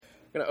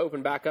going to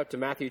open back up to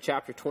Matthew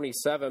chapter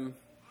 27.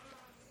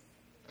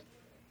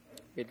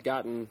 We'd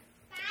gotten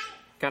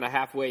kind of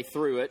halfway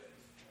through it,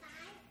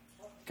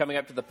 coming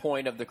up to the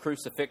point of the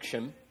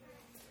crucifixion.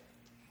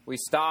 We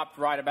stopped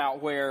right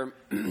about where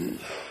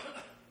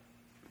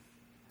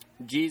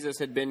Jesus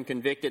had been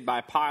convicted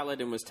by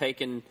Pilate and was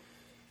taken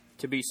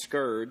to be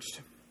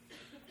scourged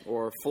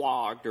or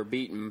flogged or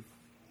beaten.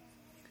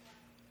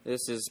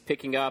 This is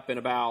picking up in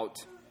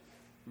about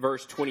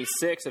verse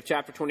 26 of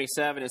chapter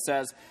 27. It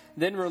says,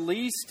 "Then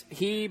released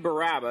he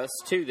Barabbas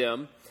to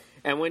them,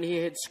 and when he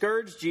had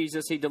scourged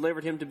Jesus, he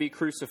delivered him to be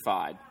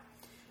crucified.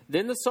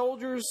 Then the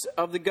soldiers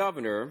of the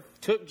governor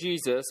took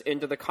Jesus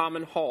into the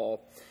common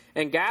hall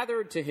and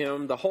gathered to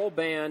him the whole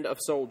band of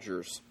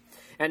soldiers.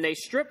 And they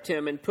stripped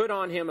him and put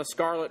on him a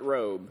scarlet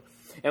robe.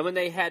 And when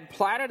they had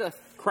platted a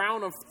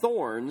crown of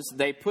thorns,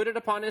 they put it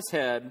upon his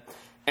head,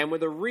 and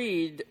with a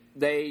reed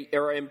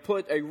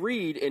put a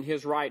reed in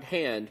his right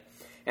hand.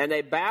 And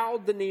they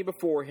bowed the knee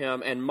before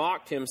him and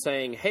mocked him,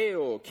 saying,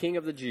 'Hail, King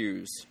of the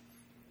Jews!'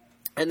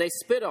 And they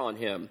spit on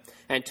him,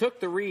 and took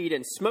the reed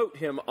and smote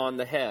him on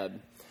the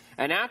head.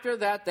 And after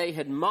that they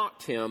had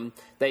mocked him,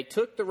 they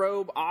took the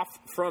robe off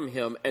from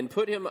him, and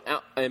put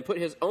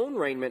his own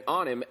raiment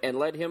on him, and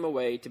led him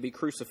away to be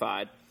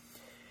crucified.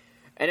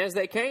 And as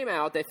they came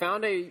out, they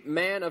found a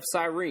man of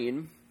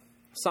Cyrene,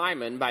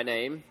 Simon by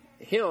name.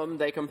 Him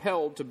they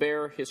compelled to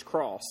bear his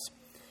cross.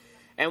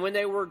 And when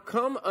they were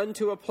come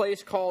unto a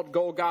place called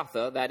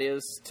Golgotha, that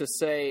is to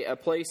say, a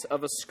place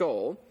of a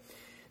skull,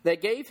 they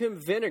gave him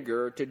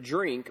vinegar to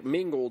drink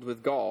mingled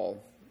with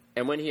gall.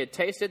 And when he had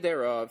tasted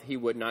thereof, he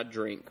would not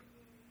drink.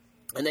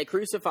 And they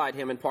crucified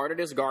him and parted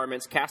his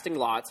garments, casting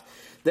lots,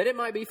 that it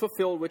might be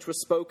fulfilled which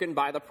was spoken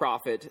by the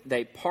prophet,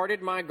 'They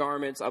parted my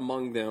garments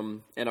among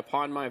them, and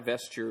upon my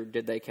vesture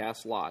did they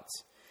cast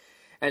lots.'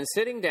 And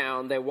sitting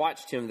down, they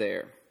watched him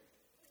there,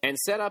 and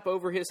set up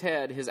over his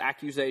head his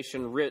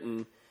accusation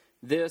written,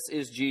 'This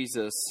is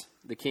Jesus,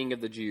 the King of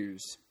the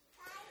Jews.'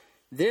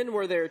 Then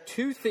were there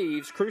two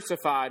thieves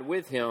crucified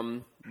with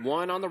him,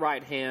 one on the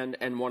right hand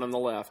and one on the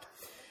left.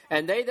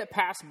 And they that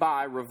passed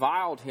by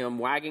reviled him,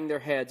 wagging their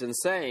heads and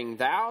saying,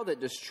 'Thou that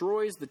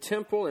destroys the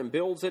temple and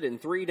builds it in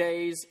 3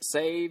 days,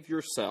 save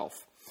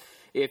yourself.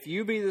 If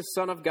you be the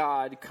Son of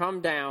God, come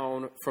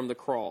down from the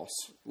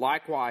cross.'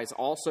 Likewise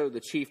also the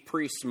chief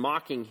priests,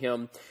 mocking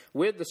him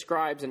with the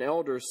scribes and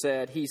elders,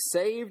 said, 'He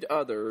saved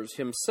others,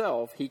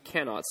 himself he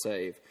cannot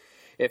save.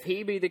 If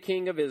he be the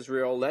King of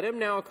Israel, let him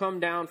now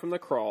come down from the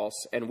cross,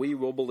 and we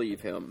will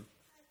believe him.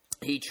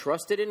 He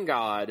trusted in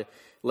God,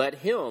 let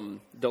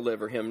him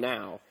deliver him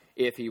now,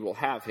 if he will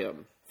have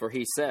him. For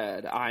he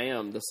said, I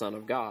am the Son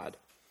of God.'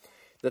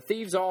 The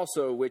thieves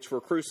also, which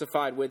were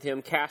crucified with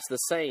him, cast the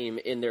same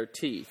in their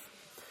teeth.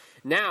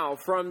 Now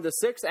from the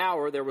 6th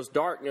hour there was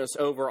darkness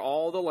over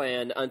all the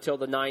land until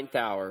the 9th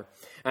hour.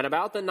 And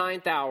about the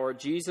 9th hour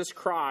Jesus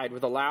cried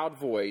with a loud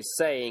voice,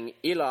 saying,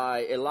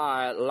 'Eli,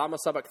 Eli, lama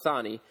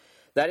sabachthani?'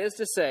 That is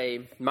to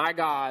say, my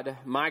God,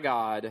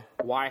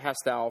 why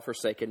hast thou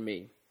forsaken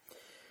me?'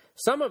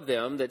 Some of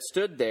them that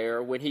stood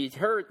there, when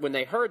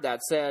they heard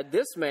that, said,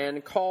 'This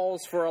man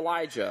calls for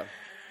Elijah.'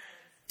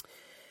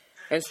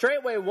 And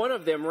straightway one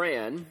of them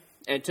ran,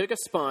 and took a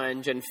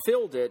sponge, and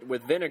filled it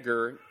with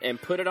vinegar, and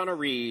put it on a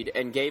reed,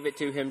 and gave it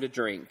to him to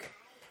drink.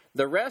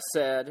 The rest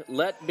said,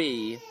 'Let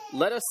be,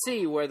 let us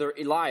see whether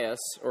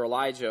Elias or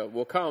Elijah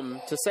will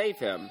come to save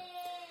him.'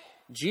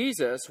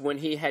 Jesus, when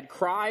he had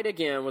cried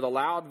again with a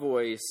loud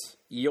voice,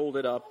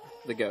 yielded up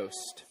the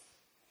ghost."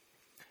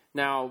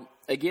 Now,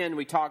 again,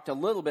 we talked a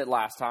little bit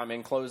last time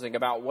in closing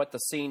about what the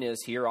scene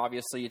is here.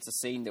 Obviously, it's a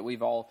scene that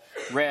we've all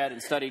read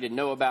and studied and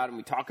know about, and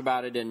we talk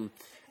about it in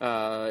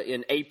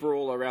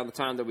April, around the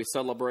time that we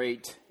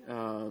celebrate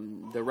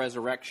the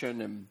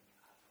resurrection. And,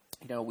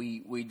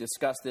 we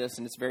discuss this,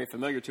 and it's very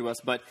familiar to us.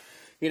 But,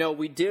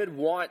 we did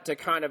want to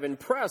kind of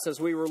impress, as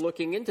we were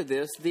looking into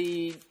this,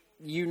 the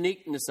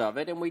uniqueness of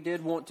it, and we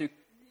did want to,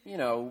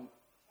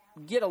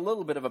 get a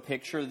little bit of a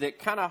picture that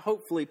kind of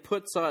hopefully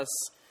puts us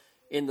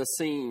in the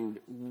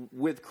scene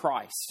with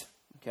Christ,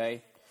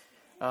 okay?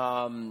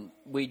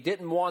 We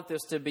didn't want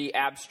this to be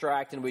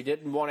abstract, and we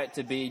didn't want it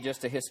to be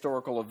just a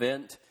historical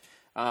event.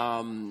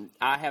 I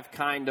have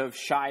kind of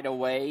shied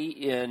away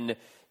in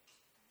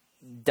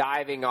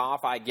diving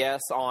off, I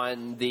guess,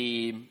 on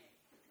the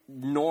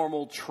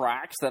normal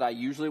tracks that I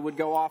usually would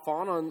go off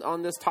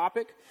on this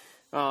topic.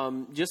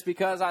 Just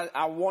because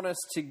I want us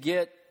to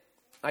get,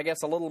 I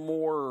guess, a little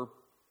more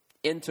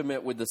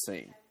intimate with the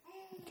scene,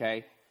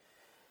 okay?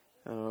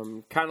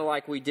 Kind of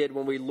like we did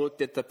when we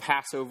looked at the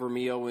Passover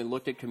meal, we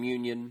looked at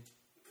communion.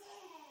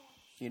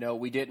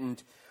 We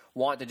didn't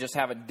want to just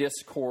have a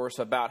discourse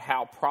about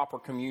how proper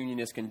communion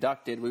is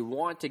conducted. We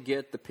want to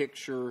get the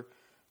picture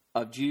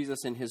of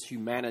Jesus in his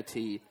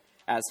humanity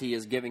as he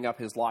is giving up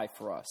his life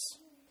for us.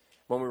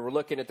 When we were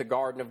looking at the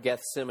Garden of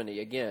Gethsemane,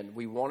 again,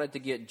 we wanted to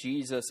get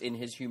Jesus in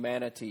his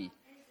humanity,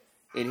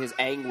 in his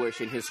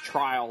anguish, in his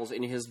trials,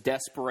 in his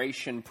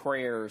desperation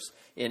prayers,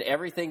 in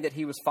everything that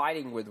he was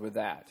fighting with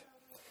that.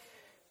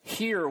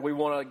 Here, we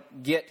want to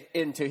get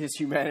into his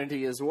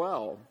humanity as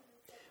well.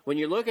 When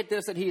you look at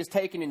this, that he is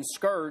taken and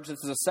scourged, this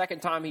is the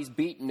second time he's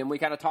beaten, and we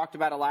kind of talked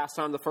about it last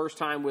time. The first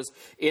time was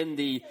in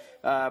the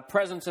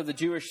presence of the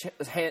Jewish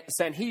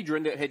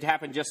Sanhedrin that had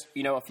happened just,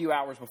 a few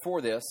hours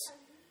before this.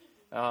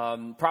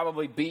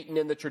 Probably beaten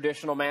in the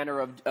traditional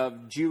manner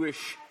of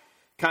Jewish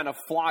kind of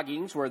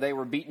floggings, where they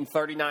were beaten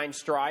 39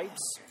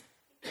 stripes.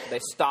 They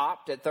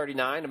stopped at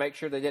 39 to make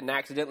sure they didn't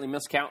accidentally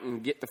miscount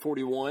and get to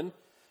 41.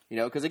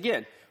 Because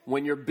again,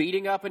 when you're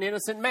beating up an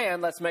innocent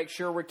man, let's make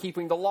sure we're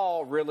keeping the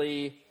law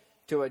really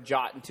to a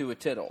jot and to a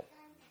tittle.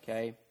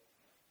 Okay?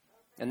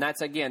 And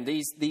that's, again,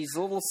 these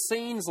little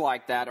scenes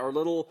like that are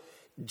little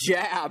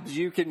jabs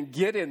you can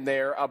get in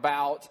there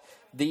about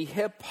the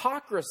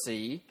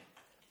hypocrisy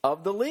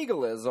of the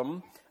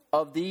legalism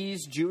of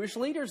these Jewish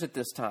leaders at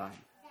this time.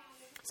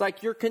 It's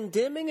like you're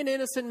condemning an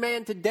innocent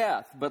man to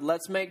death, but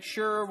let's make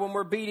sure when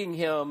we're beating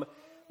him,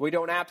 we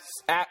don't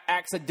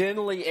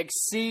accidentally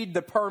exceed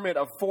the permit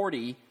of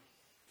 40.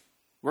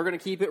 We're going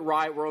to keep it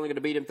right. We're only going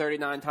to beat him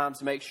 39 times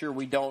to make sure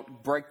we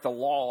don't break the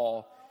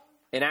law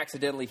and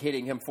accidentally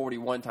hitting him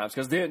 41 times.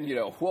 Because then,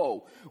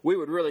 we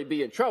would really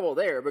be in trouble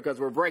there because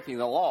we're breaking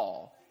the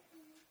law.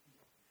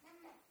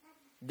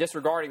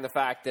 Disregarding the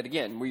fact that,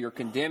 again, we are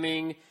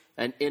condemning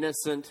an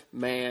innocent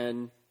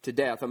man to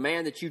death. A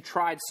man that you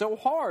tried so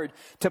hard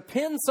to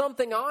pin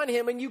something on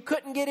him and you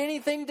couldn't get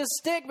anything to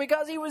stick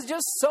because he was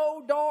just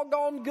so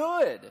doggone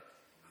good.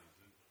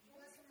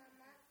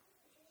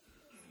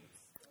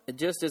 It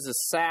just is a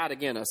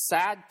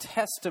sad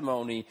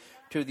testimony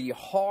to the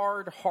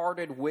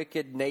hard-hearted,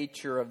 wicked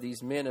nature of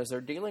these men as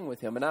they're dealing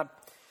with him. And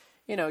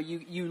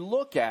you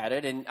look at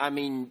it, and I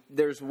mean,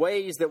 there's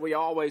ways that we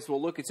always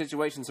will look at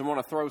situations and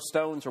want to throw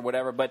stones or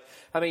whatever. But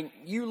I mean,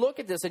 you look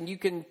at this and you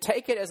can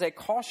take it as a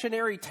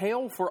cautionary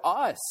tale for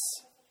us.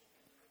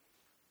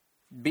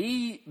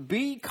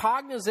 Be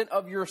cognizant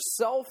of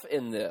yourself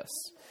in this.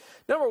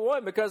 Number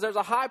one, because there's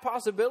a high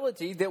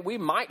possibility that we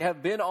might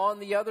have been on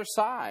the other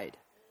side.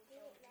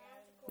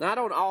 Now, I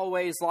don't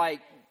always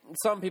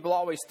some people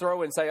always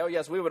throw and say, oh,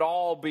 yes, we would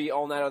all be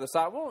on that other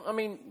side. Well, I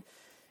mean,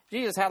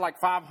 Jesus had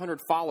 500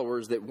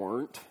 followers that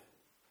weren't.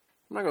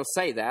 I'm not going to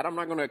say that. I'm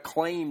not going to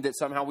claim that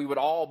somehow we would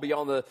all be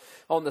on the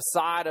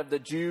side of the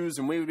Jews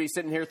and we would be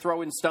sitting here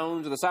throwing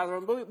stones to the side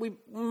of them. We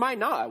might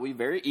not. We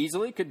very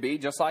easily could be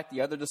just like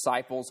the other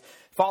disciples,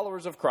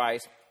 followers of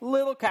Christ,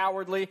 little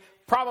cowardly.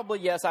 Probably,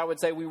 yes, I would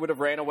say we would have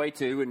ran away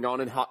too and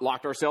gone and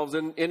locked ourselves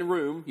in a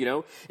room.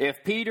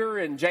 If Peter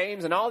and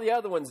James and all the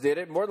other ones did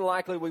it, more than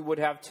likely we would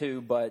have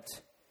too. But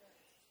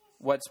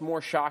what's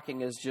more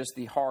shocking is just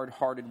the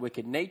hard-hearted,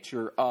 wicked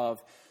nature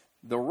of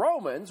the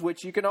Romans,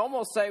 which you can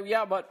almost say,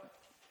 yeah, but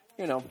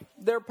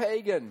they're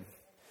pagan.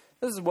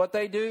 This is what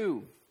they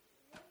do.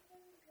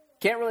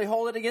 Can't really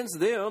hold it against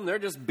them. They're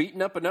just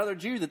beating up another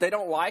Jew that they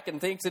don't like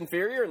and thinks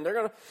inferior, and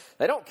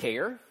they don't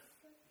care.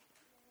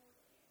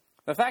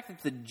 The fact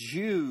that the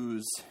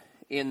Jews,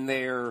 in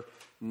their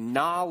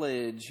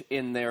knowledge,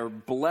 in their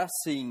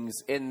blessings,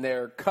 in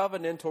their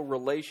covenantal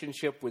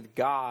relationship with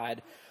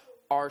God,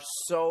 are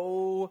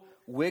so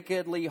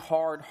wickedly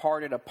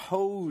hard-hearted,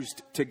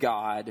 opposed to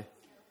God,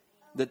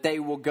 that they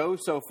will go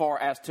so far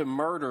as to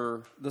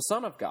murder the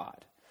Son of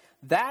God.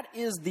 That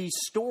is the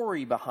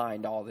story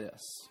behind all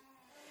this.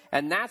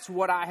 And that's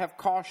what I have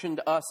cautioned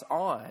us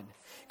on.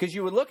 Because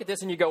you would look at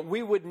this and you go,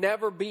 we would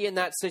never be in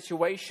that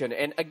situation.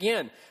 And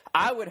again,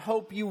 I would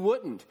hope you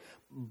wouldn't.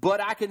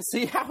 But I can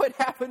see how it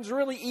happens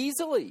really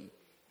easily.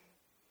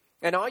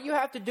 And all you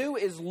have to do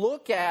is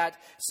look at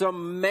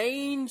some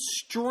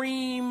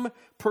mainstream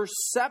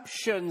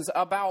perceptions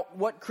about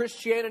what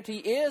Christianity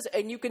is,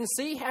 and you can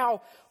see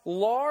how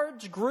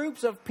large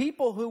groups of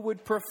people who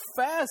would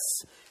profess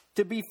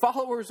to be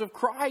followers of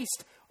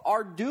Christ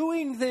are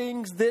doing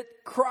things that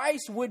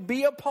Christ would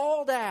be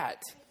appalled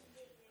at.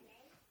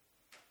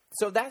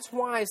 So that's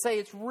why I say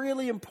it's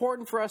really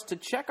important for us to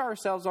check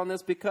ourselves on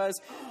this, because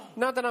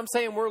not that I'm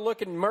saying we're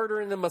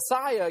murdering the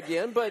Messiah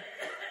again, but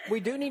we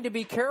do need to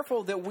be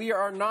careful that we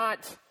are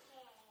not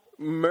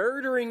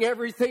murdering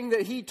everything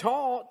that he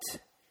taught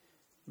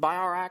by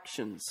our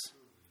actions.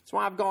 That's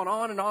why I've gone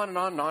on and on and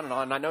on and on and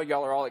on. And I know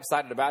y'all are all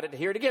excited about it to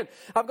hear it again.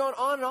 I've gone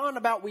on and on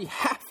about we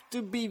have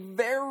to be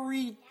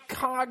very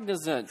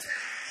cognizant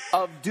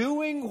of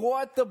doing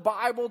what the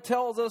Bible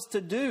tells us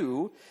to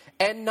do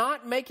and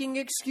not making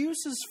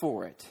excuses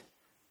for it.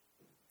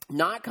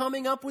 Not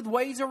coming up with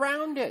ways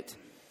around it.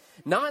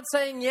 Not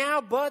saying, yeah,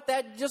 but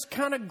that just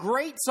kind of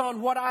grates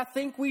on what I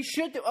think we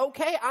should do.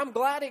 Okay, I'm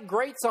glad it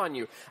grates on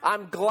you.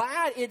 I'm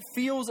glad it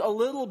feels a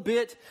little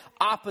bit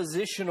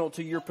oppositional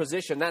to your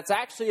position. That's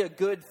actually a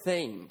good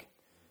thing.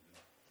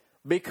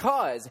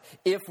 Because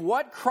if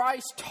what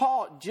Christ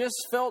taught just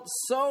felt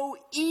so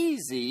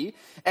easy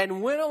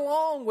and went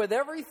along with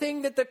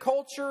everything that the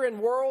culture and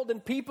world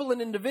and people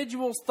and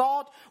individuals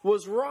thought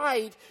was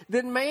right,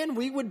 then man,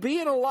 we would be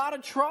in a lot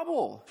of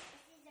trouble.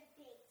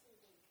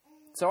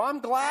 So I'm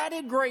glad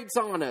it grates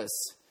on us.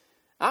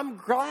 I'm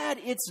glad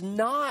it's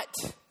not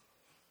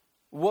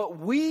what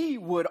we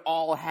would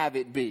all have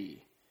it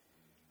be.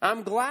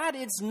 I'm glad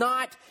it's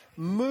not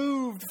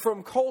moved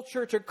from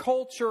culture to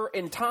culture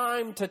and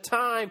time to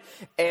time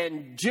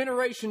and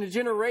generation to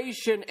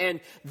generation, and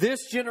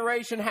this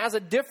generation has a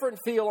different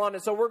feel on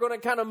it, so we're going to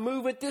kind of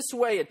move it this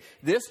way, and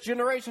this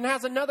generation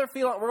has another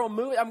feel on it, we're going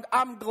to move it.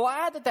 I'm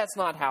glad that that's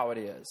not how it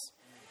is.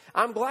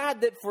 I'm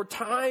glad that for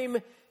time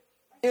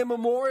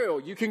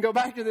immemorial, you can go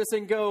back to this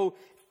and go,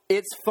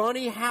 it's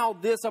funny how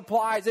this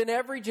applies in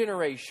every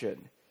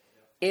generation,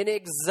 in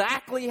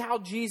exactly how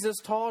Jesus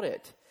taught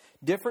it.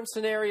 Different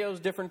scenarios,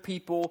 different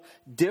people,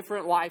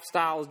 different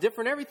lifestyles,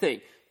 different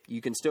everything. You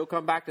can still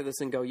come back to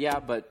this and go, yeah,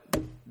 but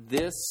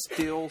this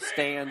still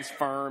stands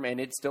firm and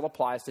it still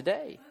applies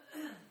today.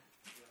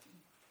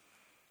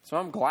 So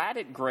I'm glad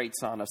it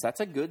grates on us. That's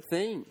a good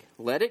thing.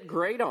 Let it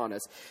grate on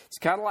us. It's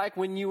kind of like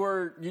when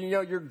you're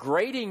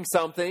grating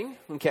something,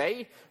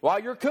 okay, while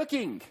you're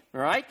cooking,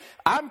 right?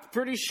 I'm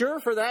pretty sure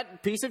for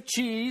that piece of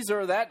cheese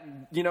or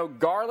that,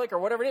 garlic or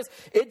whatever it is,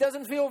 it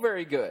doesn't feel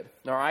very good,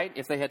 all right?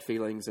 If they had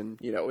feelings and,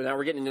 now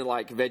we're getting into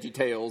like Veggie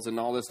Tales and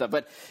all this stuff.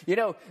 But,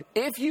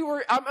 if you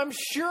were, I'm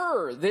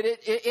sure that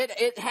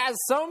it has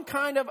some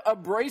kind of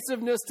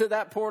abrasiveness to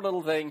that poor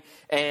little thing,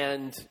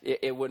 and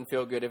it wouldn't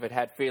feel good if it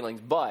had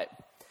feelings. But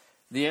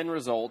the end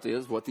result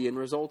is what the end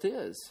result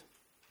is.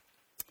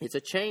 It's a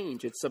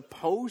change. It's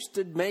supposed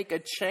to make a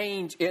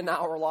change in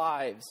our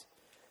lives.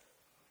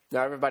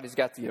 Now, everybody's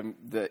got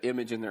the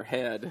image in their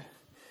head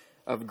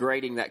of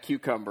grating that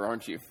cucumber,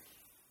 aren't you?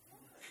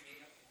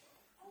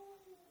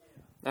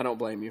 I don't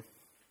blame you.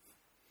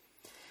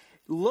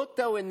 Look,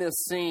 though, in this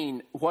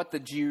scene, what the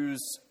Jews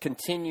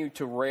continue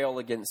to rail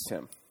against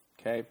him.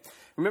 Okay?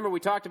 Remember, we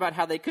talked about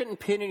how they couldn't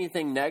pin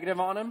anything negative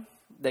on him.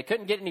 They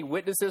couldn't get any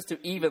witnesses to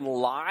even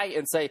lie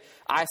and say,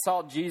 I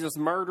saw Jesus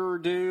murder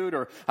a dude,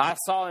 or I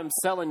saw him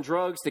selling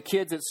drugs to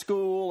kids at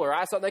school, or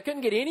they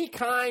couldn't get any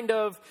kind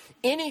of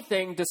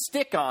anything to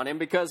stick on him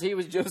because he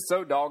was just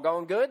so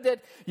doggone good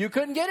that you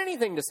couldn't get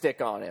anything to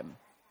stick on him.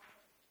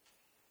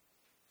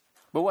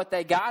 But what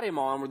they got him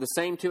on were the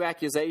same two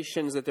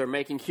accusations that they're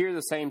making here,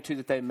 the same two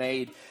that they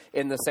made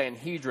in the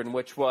Sanhedrin,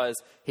 which was,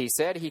 he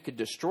said he could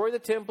destroy the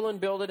temple and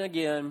build it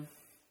again,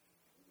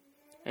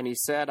 and he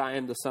said, I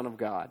am the Son of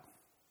God.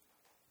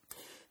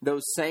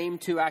 Those same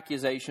two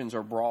accusations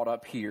are brought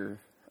up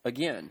here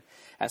again.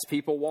 As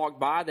people walk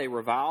by, they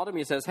reviled him.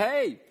 He says,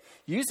 hey,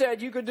 you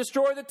said you could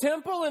destroy the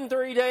temple in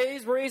 3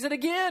 days, raise it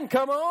again.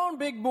 Come on,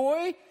 big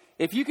boy.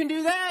 If you can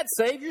do that,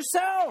 save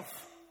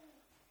yourself.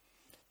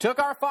 Took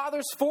our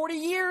fathers 40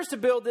 years to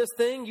build this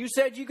thing. You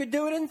said you could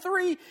do it in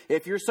 3.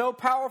 If you're so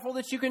powerful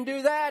that you can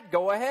do that,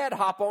 go ahead,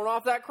 hop on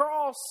off that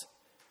cross.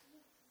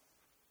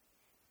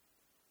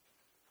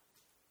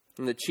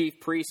 And the chief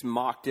priest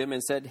mocked him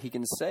and said, he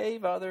can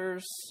save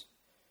others,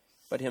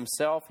 but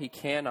himself he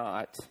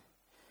cannot.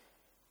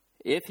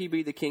 If he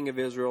be the king of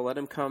Israel, let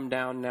him come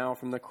down now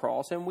from the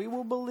cross, and we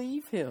will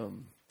believe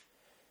him.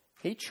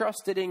 He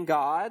trusted in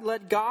God.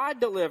 Let God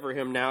deliver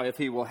him now if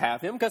he will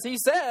have him, because he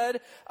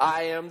said,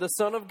 I am the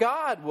Son of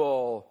God.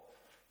 Well,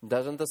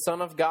 doesn't the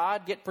Son of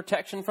God get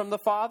protection from the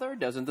Father?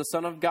 Doesn't the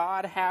Son of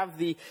God have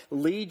the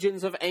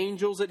legions of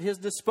angels at his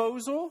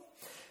disposal?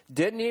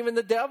 Didn't even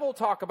the devil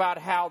talk about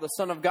how the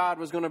Son of God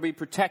was going to be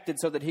protected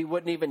so that he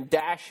wouldn't even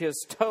dash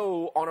his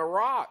toe on a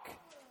rock?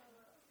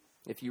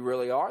 If you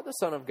really are the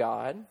Son of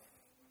God,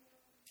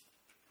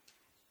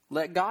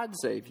 let God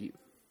save you.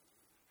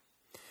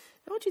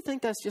 Don't you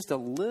think that's just a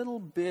little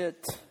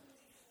bit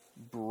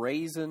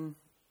brazen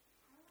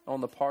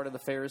on the part of the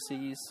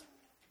Pharisees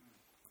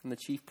and the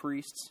chief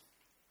priests?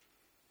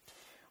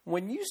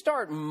 When you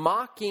start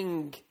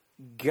mocking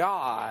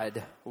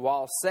God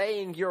while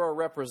saying you're a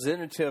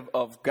representative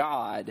of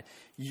God,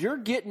 you're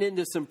getting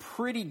into some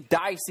pretty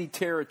dicey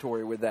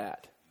territory with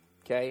that,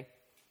 okay?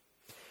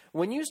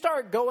 When you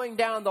start going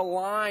down the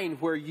line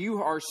where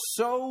you are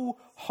so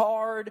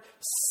hard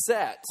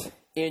set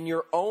in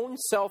your own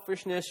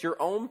selfishness, your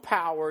own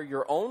power,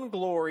 your own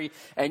glory,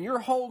 and you're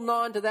holding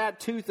on to that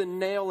tooth and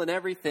nail and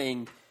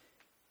everything,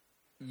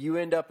 you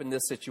end up in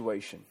this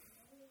situation.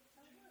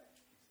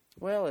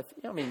 Well,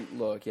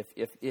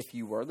 if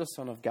you were the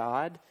Son of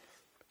God,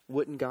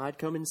 wouldn't God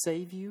come and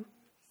save you?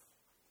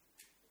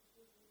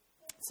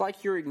 It's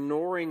like you're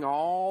ignoring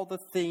all the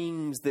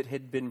things that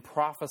had been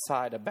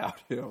prophesied about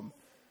him.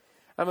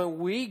 I mean,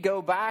 we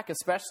go back,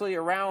 especially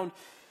around,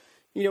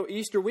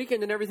 Easter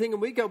weekend and everything, and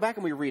we go back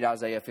and we read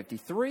Isaiah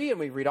 53 and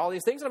we read all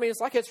these things. I mean, it's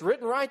like it's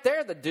written right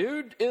there. The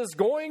dude is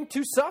going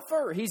to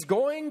suffer. He's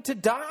going to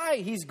die.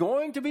 He's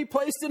going to be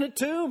placed in a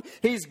tomb.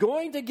 He's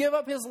going to give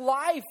up his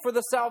life for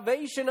the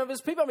salvation of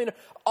his people. I mean,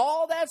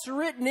 all that's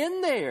written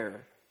in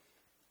there.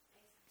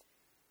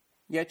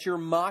 Yet you're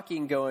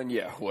mocking, going,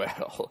 yeah,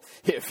 well,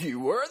 if you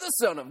were the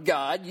Son of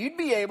God, you'd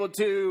be able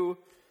to.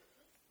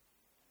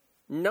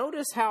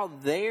 Notice how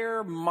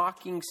their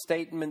mocking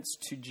statements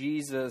to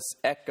Jesus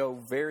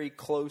echo very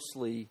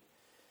closely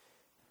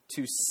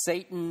to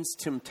Satan's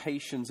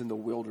temptations in the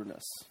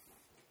wilderness.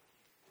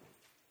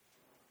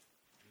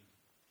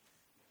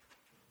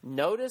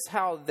 Notice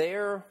how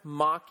their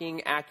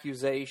mocking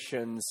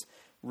accusations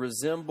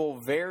resemble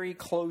very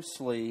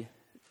closely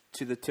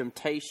to the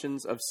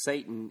temptations of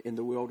Satan in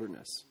the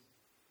wilderness.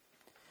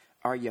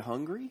 Are you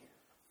hungry?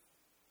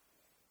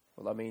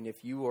 Well, I mean,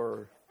 if you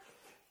are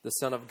the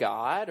Son of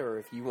God, or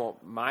if you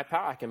want my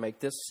power, I can make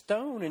this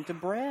stone into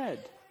bread.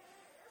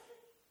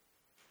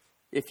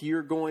 If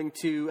you're going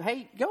to,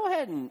 hey, go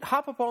ahead and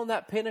hop up on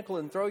that pinnacle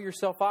and throw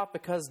yourself off,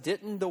 because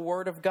didn't the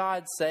Word of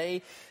God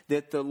say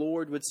that the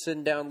Lord would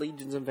send down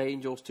legions of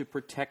angels to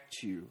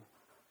protect you?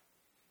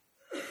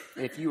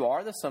 If you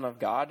are the Son of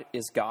God,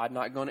 is God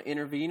not going to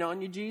intervene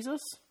on you,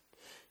 Jesus?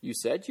 You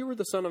said you were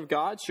the Son of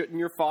God. Shouldn't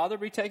your Father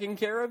be taking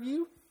care of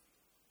you?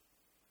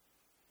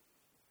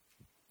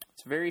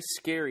 It's very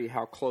scary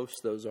how close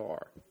those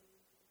are.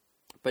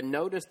 But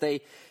notice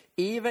they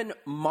even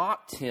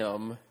mocked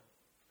him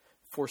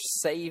for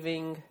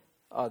saving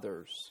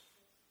others.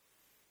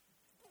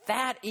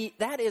 That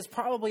is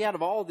probably, out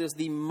of all of this,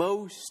 the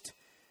most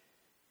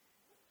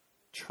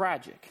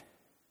tragic.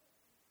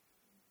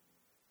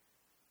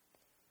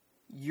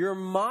 You're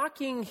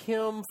mocking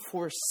him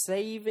for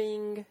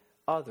saving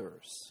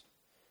others.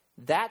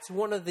 That's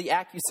one of the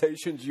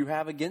accusations you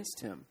have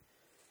against him.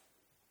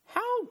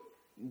 How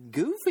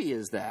goofy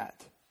is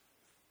that?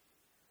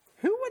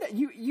 Who would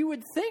you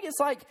would think,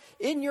 it's like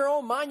in your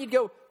own mind you'd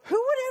go, who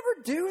would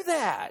ever do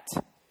that?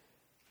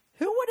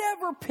 Who would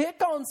ever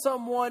pick on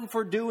someone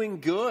for doing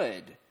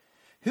good?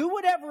 Who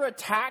would ever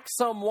attack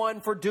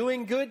someone for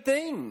doing good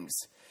things?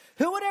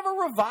 Who would ever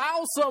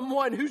revile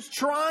someone who's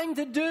trying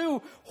to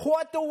do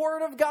what the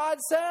Word of God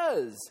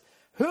says?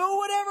 Who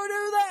would ever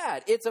do that?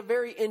 It's a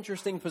very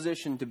interesting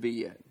position to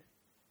be in.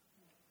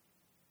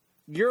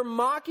 You're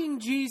mocking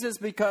Jesus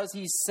because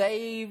he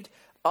saved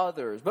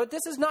others. But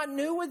this is not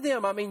new with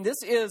them. I mean,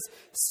 this is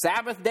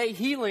Sabbath day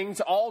healings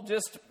all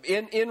just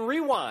in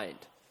rewind.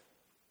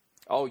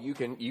 Oh, you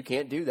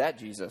can't do that,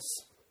 Jesus.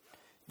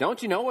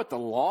 Don't you know what the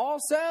law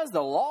says?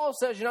 The law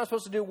says you're not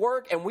supposed to do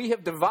work, and we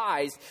have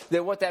devised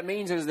that what that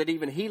means is that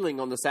even healing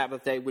on the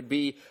Sabbath day would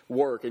be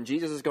work. And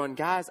Jesus is going,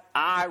 guys,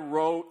 I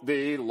wrote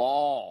the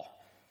law.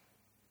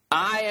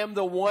 I am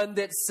the one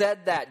that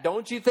said that.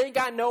 Don't you think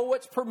I know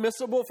what's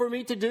permissible for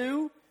me to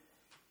do?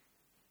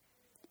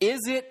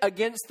 Is it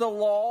against the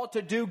law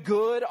to do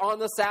good on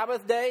the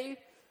Sabbath day?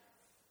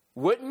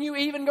 Wouldn't you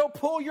even go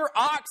pull your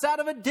ox out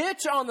of a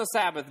ditch on the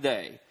Sabbath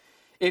day?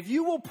 If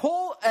you will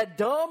pull a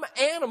dumb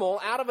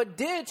animal out of a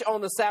ditch on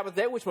the Sabbath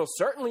day, which most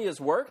certainly is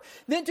work,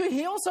 then to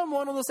heal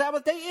someone on the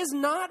Sabbath day is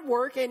not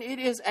work, and it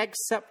is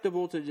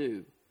acceptable to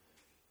do.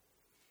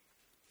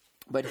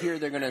 But here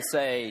they're going to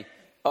say,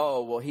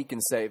 oh, well, he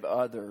can save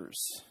others,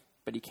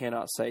 but he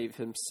cannot save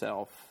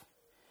himself.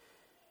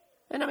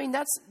 And I mean,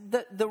 that's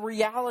the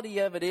reality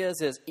of it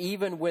is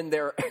even when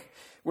they're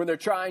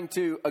trying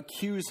to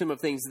accuse him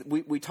of things,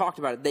 we talked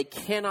about it, they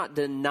cannot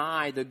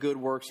deny the good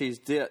works he's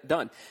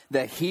done.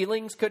 The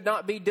healings could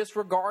not be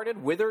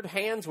disregarded, withered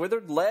hands,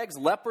 withered legs,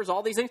 lepers,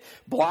 all these things,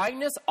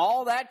 blindness,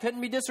 all that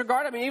couldn't be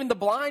disregarded. I mean, even the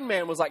blind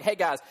man was like, hey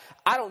guys,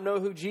 I don't know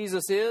who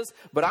Jesus is,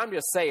 but I'm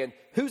just saying,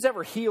 who's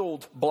ever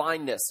healed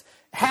blindness?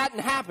 Hadn't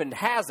happened,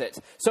 has it?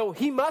 So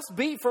he must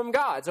be from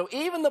God. So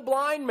even the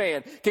blind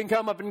man can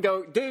come up and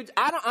go, dude,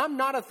 I'm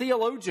not a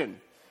theologian,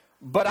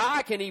 but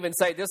I can even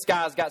say this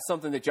guy's got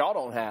something that y'all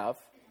don't have.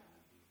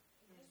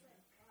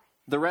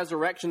 The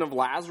resurrection of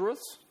Lazarus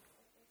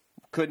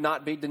could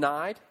not be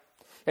denied.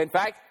 In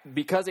fact,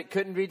 because it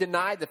couldn't be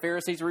denied, the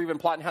Pharisees were even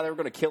plotting how they were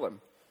going to kill him.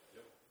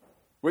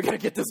 We're going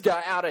to get this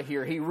guy out of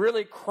here. He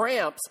really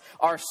cramps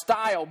our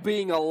style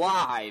being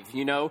alive,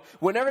 you know.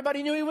 When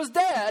everybody knew he was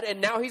dead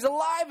and now he's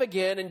alive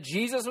again, and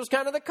Jesus was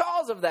kind of the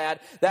cause of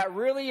that. That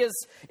really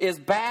is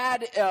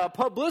bad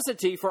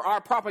publicity for our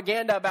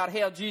propaganda about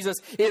how Jesus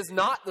is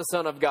not the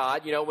Son of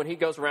God, you know, when he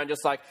goes around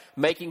just like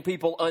making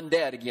people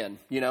undead again,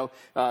 you know.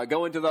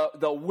 Going to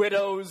the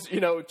widow's, you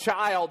know,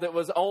 child that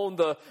was on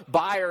the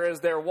bier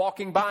as they're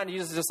walking by, and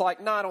Jesus is just like,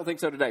 no, I don't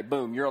think so today.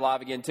 Boom, you're alive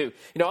again too.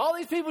 You know, all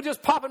these people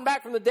just popping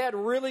back from the dead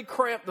really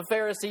cramped the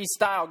Pharisee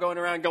style, going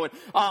around going,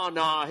 oh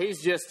no, he's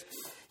just,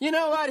 you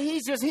know what,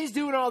 he's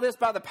doing all this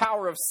by the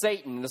power of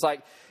Satan. It's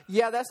like,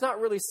 yeah, that's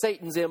not really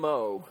Satan's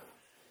MO.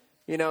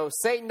 You know,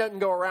 Satan doesn't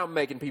go around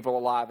making people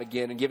alive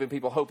again and giving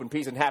people hope and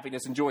peace and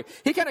happiness and joy.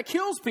 He kind of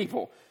kills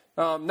people,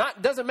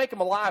 doesn't make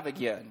them alive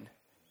again.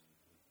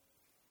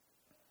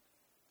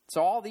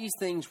 So all these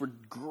things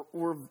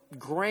were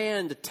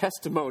grand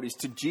testimonies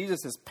to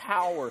Jesus'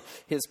 power,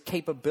 his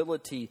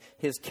capability,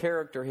 his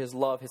character, his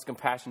love, his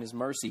compassion, his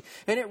mercy.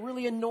 And it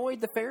really annoyed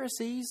the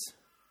Pharisees.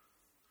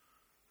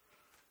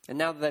 And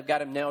now that they've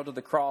got him nailed to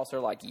the cross, they're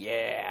like,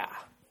 yeah,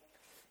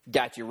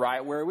 got you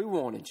right where we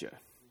wanted you.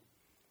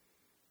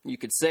 You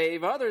could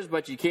save others,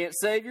 but you can't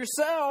save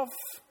yourself.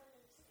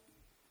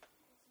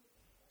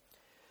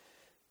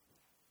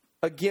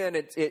 Again,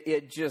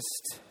 it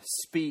just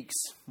speaks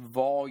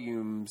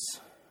volumes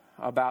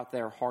about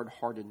their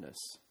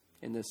hard-heartedness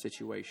in this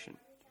situation.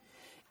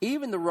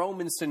 Even the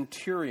Roman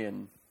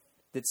centurion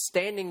that's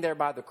standing there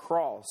by the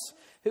cross,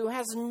 who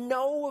has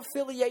no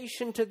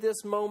affiliation to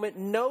this moment,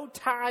 no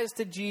ties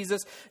to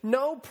Jesus,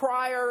 no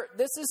prior.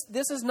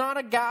 This is not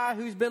a guy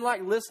who's been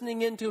like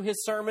listening into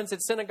his sermons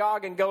at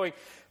synagogue and going,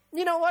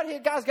 You know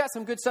what? God's got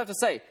some good stuff to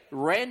say.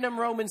 Random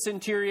Roman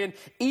centurion,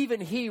 even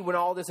he, when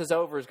all this is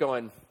over, is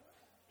going,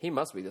 he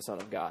must be the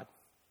Son of God.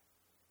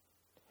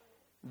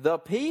 The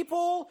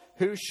people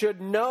who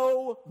should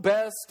know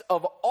best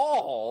of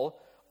all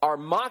are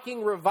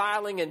mocking,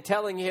 reviling, and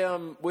telling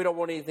him, we don't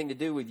want anything to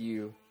do with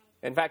you.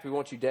 In fact, we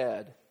want you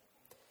dead.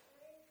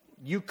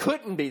 You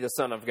couldn't be the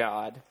Son of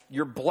God.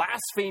 You're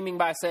blaspheming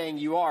by saying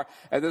you are.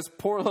 And this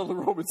poor little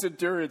Roman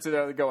centurion sitting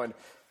there going,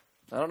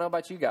 I don't know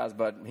about you guys,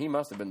 but he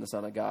must have been the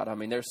Son of God. I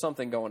mean, there's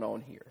something going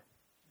on here.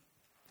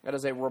 That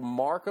is a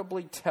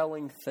remarkably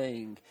telling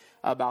thing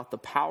about the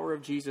power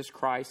of Jesus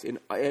Christ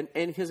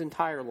in his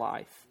entire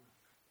life.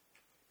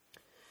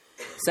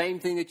 Same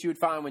thing that you would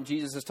find when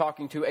Jesus is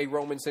talking to a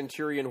Roman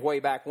centurion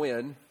way back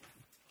when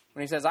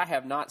he says, I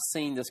have not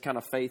seen this kind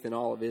of faith in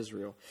all of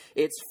Israel.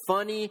 It's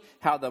funny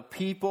how the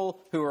people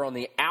who are on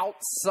the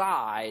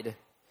outside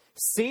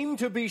seem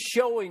to be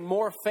showing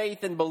more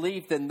faith and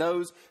belief than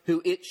those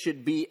who it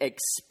should be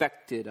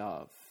expected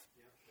of.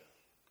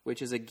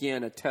 Which is,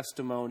 again, a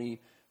testimony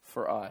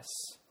for us.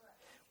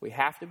 We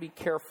have to be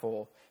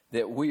careful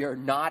that we are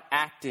not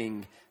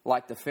acting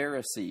like the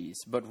Pharisees,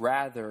 but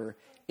rather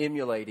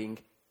emulating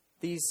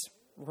these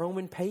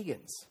Roman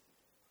pagans.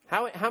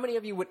 How many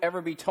of you would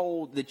ever be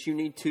told that you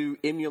need to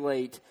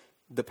emulate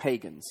the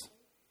pagans?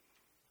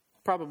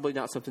 Probably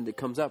not something that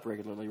comes up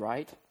regularly,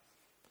 right?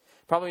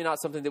 Probably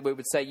not something that we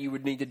would say you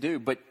would need to do.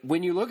 But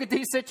when you look at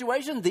these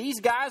situations, these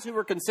guys who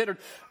were considered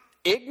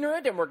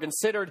ignorant and were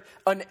considered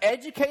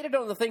uneducated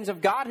on the things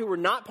of God, who were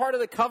not part of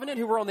the covenant,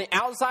 who were on the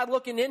outside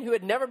looking in, who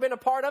had never been a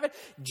part of it,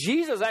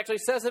 Jesus actually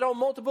says it on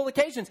multiple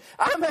occasions.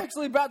 I'm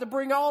actually about to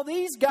bring all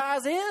these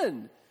guys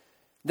in.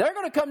 They're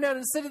going to come down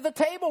and sit at the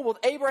table with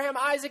Abraham,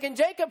 Isaac, and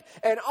Jacob,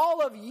 and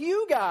all of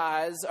you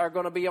guys are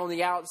going to be on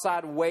the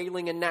outside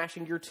wailing and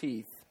gnashing your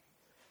teeth.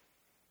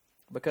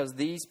 Because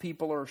these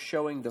people are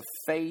showing the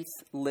faith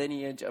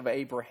lineage of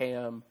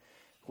Abraham,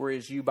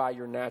 whereas you by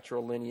your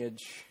natural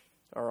lineage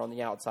are on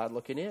the outside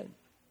looking in.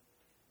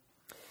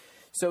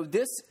 So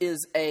this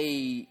is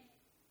a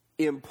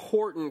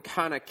important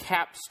kind of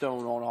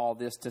capstone on all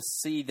this, to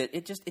see that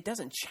it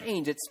doesn't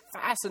change. It's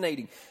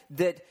fascinating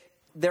that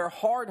their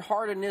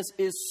hard-heartedness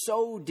is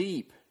so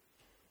deep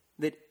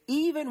that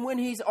even when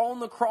he's on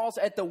the cross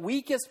at the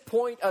weakest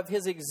point of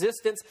his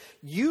existence,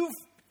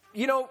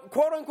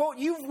 quote unquote,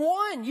 you've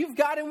won. You've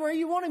got him where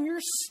you want him.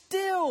 You're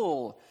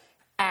still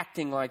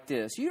acting like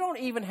this. You don't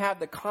even have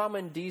the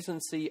common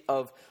decency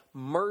of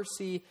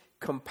mercy,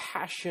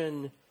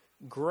 compassion,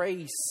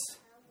 grace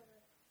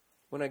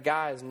when a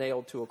guy is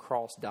nailed to a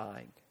cross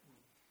dying.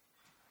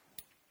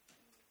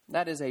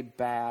 That is a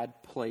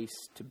bad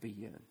place to be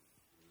in.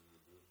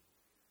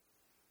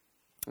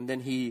 And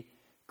then he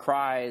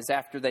cries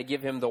after they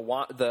give him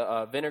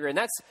the vinegar. And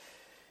that's,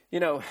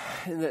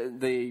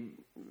 the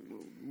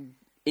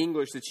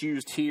English that's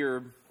used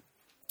here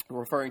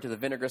referring to the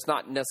vinegar. It's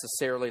not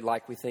necessarily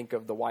like we think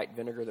of the white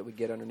vinegar that we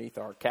get underneath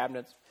our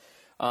cabinets.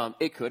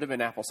 It could have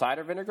been apple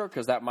cider vinegar,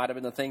 because that might have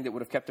been the thing that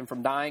would have kept him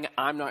from dying.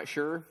 I'm not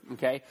sure.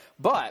 Okay.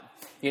 But,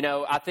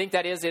 I think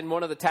that is in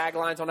one of the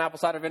taglines on apple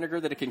cider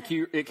vinegar, that it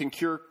can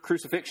cure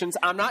crucifixions.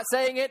 I'm not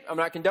saying it. I'm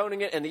not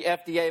condoning it. And the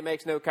FDA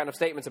makes no kind of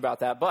statements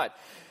about that. But,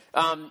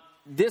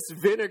 this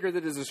vinegar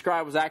that is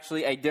described was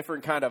actually a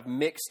different kind of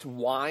mixed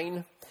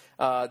wine,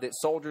 that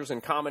soldiers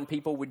and common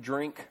people would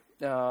drink.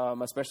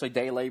 Especially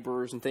day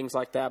laborers and things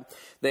like that.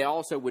 They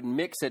also would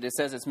mix it. It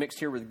says it's mixed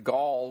here with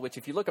gall, which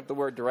if you look up the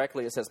word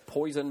directly, it says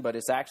poison, but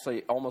it's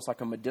actually almost like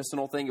a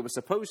medicinal thing. It was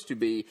supposed to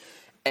be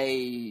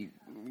a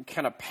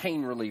kind of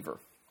pain reliever,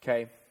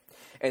 okay?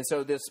 And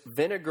so this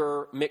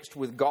vinegar mixed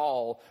with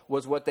gall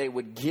was what they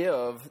would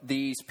give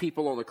these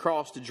people on the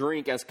cross to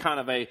drink as kind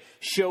of a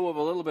show of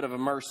a little bit of a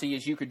mercy,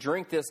 as you could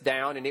drink this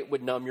down and it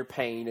would numb your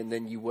pain, and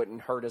then you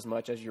wouldn't hurt as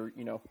much as you're,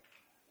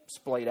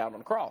 splayed out on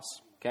the cross,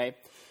 okay?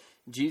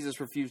 Jesus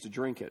refused to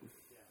drink it.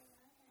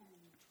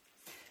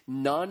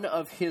 None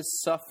of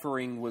his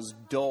suffering was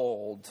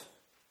dulled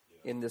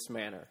in this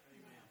manner.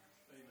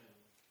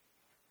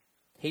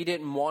 He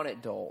didn't want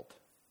it dulled.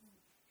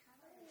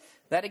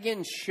 That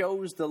again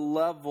shows the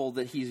level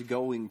that he's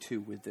going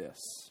to with this.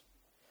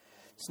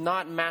 It's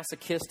not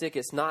masochistic.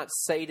 It's not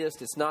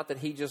sadist. It's not that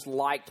he just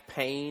liked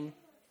pain.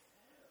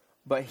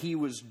 But he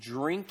was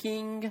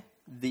drinking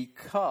the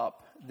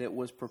cup that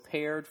was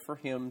prepared for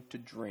him to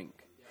drink.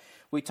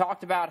 We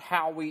talked about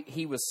how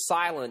he was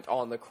silent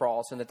on the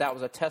cross, and that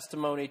was a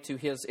testimony to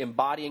his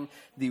embodying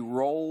the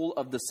role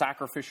of the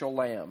sacrificial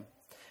lamb.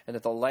 And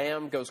that the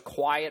lamb goes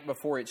quiet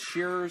before its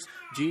shearers.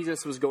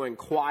 Jesus was going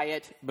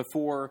quiet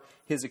before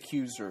his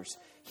accusers.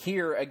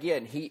 Here,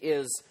 again, he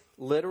is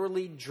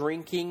literally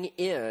drinking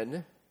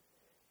in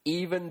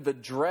even the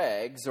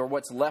dregs, or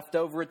what's left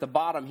over at the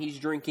bottom. He's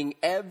drinking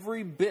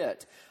every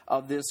bit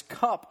of this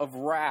cup of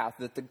wrath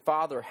that the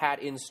Father had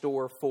in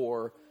store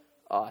for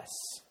us.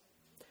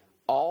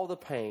 All the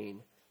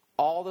pain,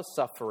 all the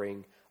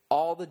suffering,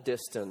 all the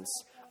distance,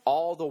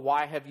 all the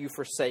why have you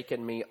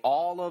forsaken me,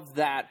 all of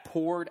that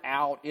poured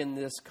out in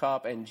this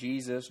cup, and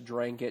Jesus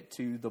drank it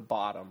to the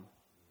bottom.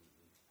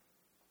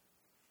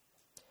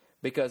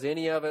 because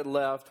any of it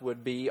left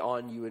would be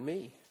on you and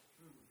me.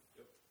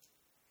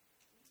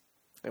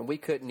 And we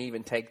couldn't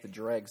even take the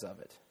dregs of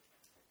it.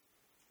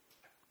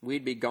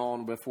 We'd be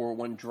gone before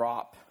one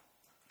drop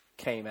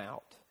came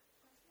out.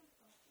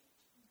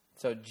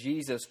 So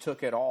Jesus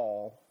took it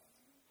all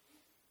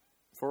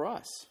for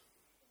us.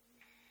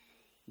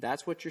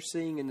 That's what you're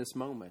seeing in this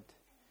moment.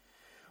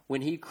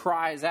 When he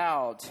cries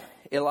out,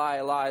 Eli,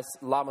 Eli,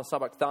 lama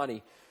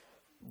sabachthani,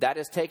 that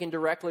is taken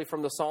directly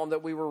from the psalm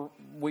that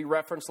we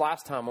referenced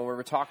last time when we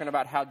were talking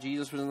about how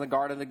Jesus was in the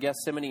Garden of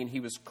Gethsemane and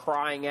he was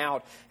crying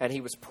out and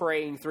he was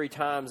praying 3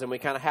 times, and we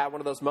kind of had one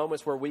of those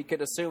moments where we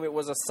could assume it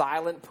was a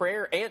silent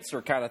prayer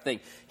answer kind of thing.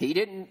 He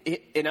didn't.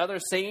 In other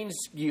scenes,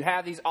 you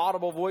have these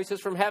audible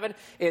voices from heaven.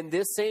 In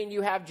this scene,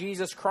 you have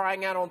Jesus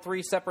crying out on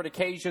 3 separate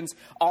occasions,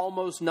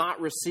 almost not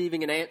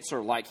receiving an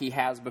answer like he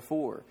has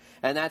before.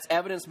 And that's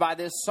evidenced by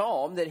this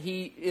psalm that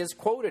he is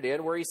quoted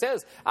in, where he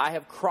says, I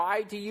have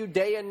cried to you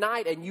day and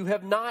night, and you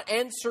have not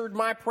answered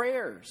my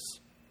prayers.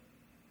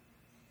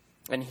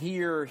 And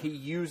here he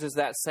uses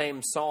that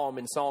same psalm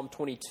in Psalm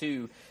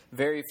 22,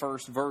 very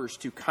first verse,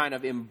 to kind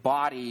of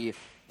embody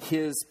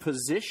his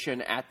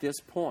position at this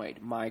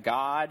point. My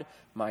God,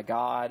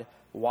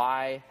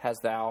 why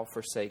hast thou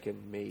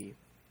forsaken me?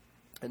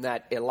 And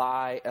that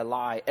Eli,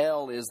 Eli,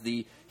 El is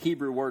the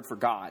Hebrew word for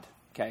God.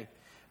 Okay,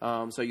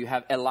 so you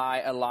have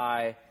Eli,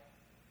 Eli,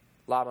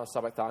 lama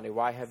sabachthani,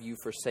 why have you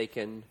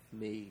forsaken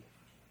me?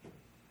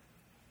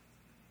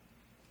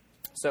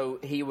 So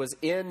he was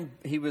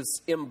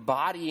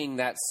embodying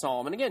that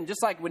psalm. And again,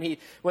 just like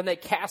when they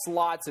cast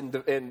lots and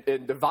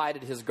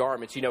divided his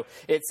garments,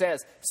 it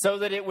says, so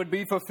that it would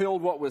be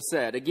fulfilled what was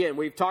said. Again,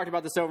 we've talked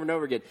about this over and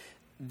over again.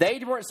 They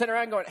weren't sitting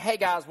around going, hey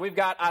guys, we've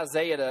got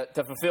Isaiah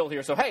to fulfill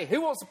here. So hey,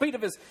 who wants a piece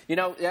of his,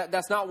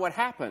 that's not what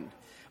happened.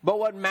 But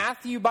what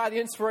Matthew, by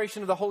the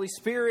inspiration of the Holy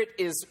Spirit,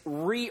 is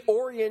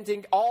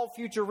reorienting all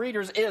future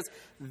readers is,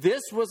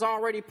 this was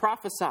already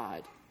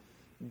prophesied.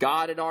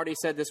 God had already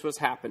said this was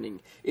happening.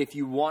 If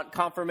you want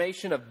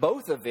confirmation of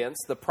both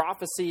events, the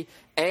prophecy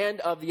and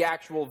of the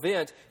actual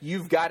event,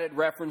 you've got it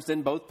referenced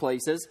in both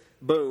places.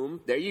 Boom,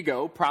 there you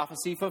go,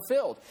 prophecy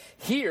fulfilled.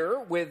 Here,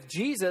 with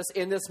Jesus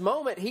in this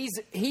moment, he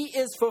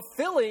is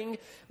fulfilling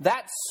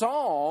that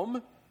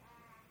psalm,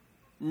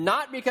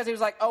 not because he was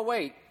like, oh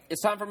wait,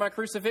 it's time for my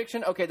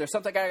crucifixion. Okay, there's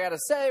something I got to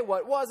say.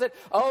 What was it?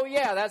 Oh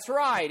yeah, that's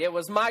right. It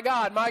was my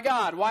God,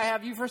 why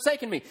have you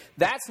forsaken me?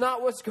 That's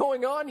not what's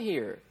going on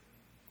here.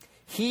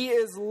 He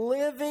is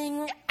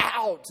living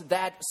out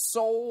that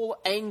soul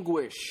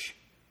anguish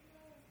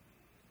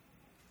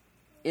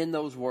in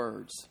those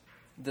words.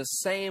 The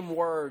same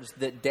words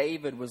that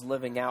David was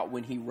living out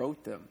when he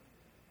wrote them.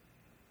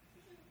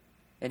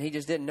 And he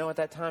just didn't know at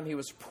that time he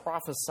was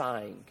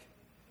prophesying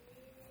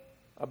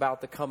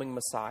about the coming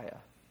Messiah.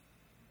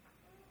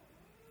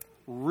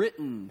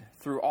 Written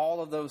through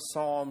all of those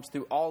Psalms,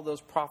 through all of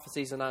those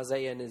prophecies in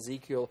Isaiah and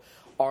Ezekiel,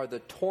 are the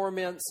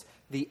torments,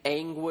 the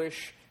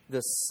anguish,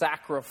 the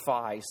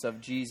sacrifice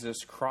of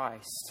Jesus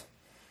Christ.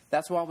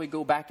 That's why we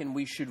go back and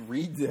we should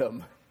read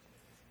them.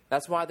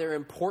 That's why they're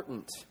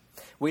important.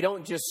 We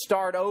don't just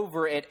start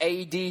over at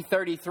AD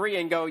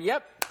 33 and go,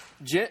 yep,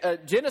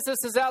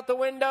 Genesis is out the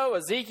window,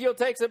 Ezekiel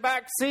takes a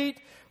back seat,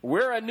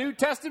 we're a New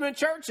Testament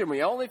church and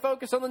we only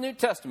focus on the New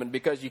Testament,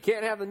 because you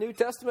can't have the New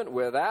Testament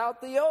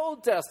without the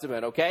Old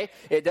Testament, okay?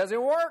 It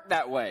doesn't work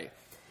that way.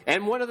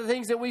 And one of the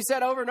things that we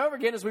said over and over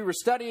again as we were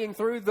studying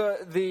through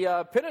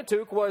the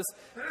Pentateuch was,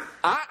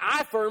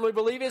 I firmly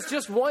believe it's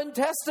just one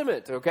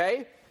testament,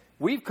 okay?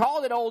 We've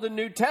called it Old and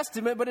New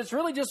Testament, but it's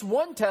really just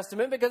one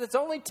testament because it's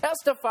only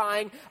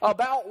testifying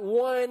about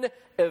one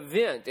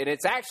event. And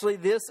it's actually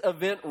this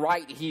event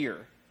right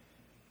here.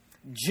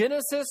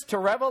 Genesis to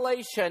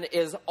Revelation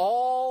is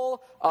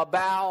all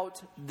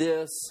about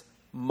this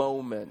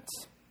moment.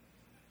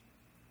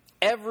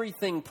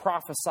 Everything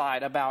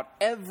prophesied about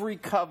every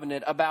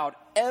covenant, about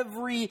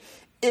every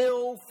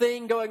ill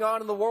thing going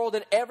on in the world,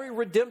 and every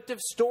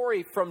redemptive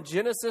story from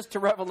Genesis to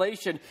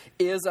Revelation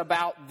is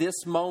about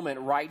this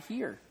moment right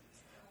here.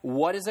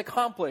 What is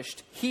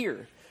accomplished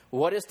here?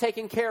 What is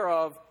taken care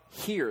of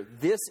here?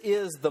 This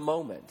is the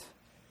moment.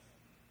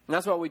 And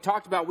that's what we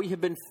talked about. We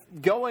have been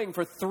going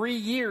for 3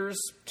 years,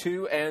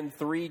 2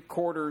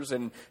 3/4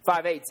 and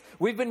 5/8.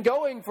 We've been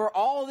going for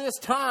all this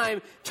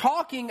time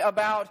talking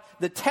about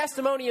the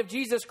testimony of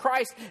Jesus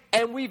Christ,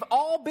 and we've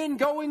all been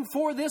going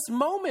for this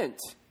moment.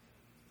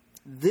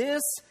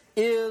 This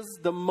is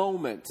the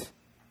moment.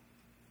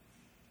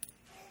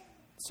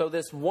 So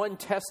this one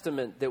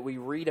testament that we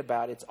read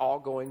about, it's all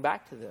going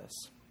back to this.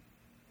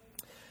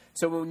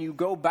 So when you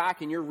go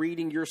back and you're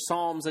reading your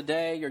Psalms a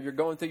day, or you're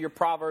going through your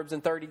Proverbs in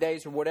 30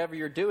 days, or whatever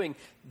you're doing,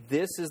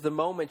 this is the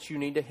moment you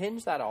need to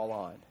hinge that all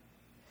on.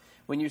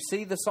 When you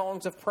see the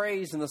songs of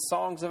praise and the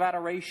songs of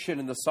adoration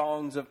and the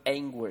songs of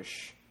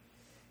anguish,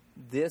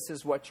 this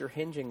is what you're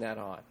hinging that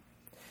on.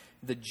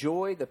 The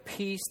joy, the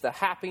peace, the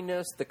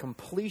happiness, the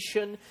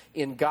completion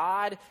in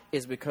God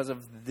is because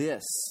of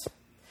this.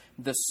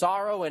 The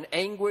sorrow and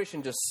anguish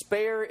and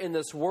despair in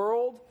this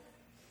world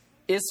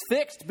is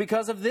fixed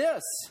because of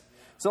this.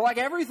 So like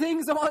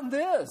everything's on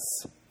this.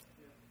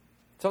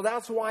 So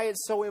that's why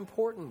it's so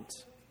important.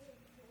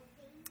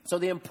 So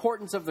the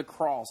importance of the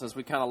cross, as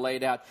we kind of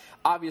laid out,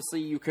 obviously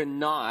you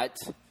cannot,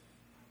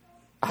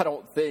 I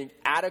don't think,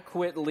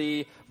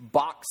 adequately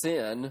box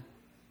in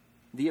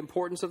the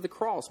importance of the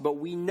cross. But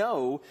we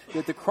know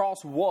that the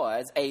cross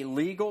was a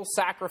legal,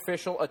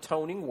 sacrificial,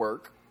 atoning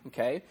work.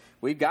 Okay,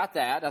 we've got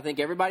that. I think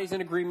everybody's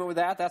in agreement with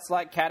that. That's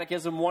like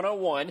Catechism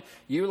 101.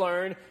 You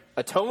learn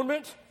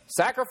atonement,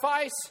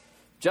 sacrifice,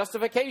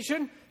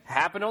 justification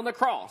happened on the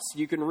cross.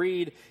 You can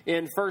read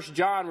in 1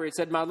 John where it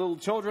said, "My little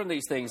children,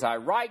 these things I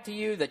write to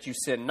you, that you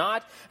sin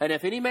not. And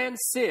if any man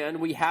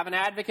sin, we have an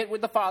advocate with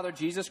the Father,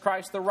 Jesus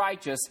Christ the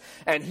righteous.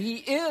 And he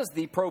is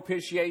the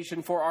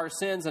propitiation for our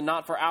sins, and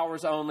not for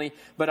ours only,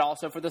 but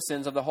also for the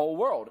sins of the whole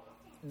world."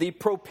 The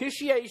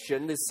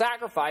propitiation, the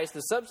sacrifice,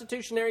 the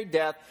substitutionary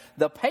death,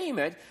 the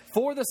payment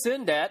for the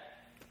sin debt,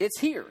 it's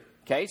here.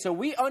 Okay, so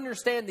we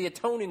understand the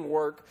atoning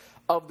work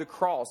of the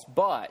cross,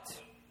 but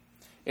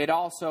it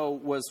also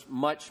was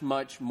much,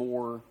 much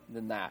more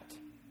than that.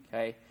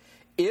 Okay,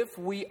 if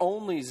we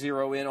only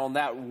zero in on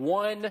that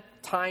one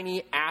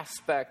tiny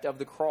aspect of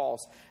the cross,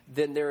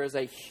 then there is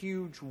a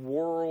huge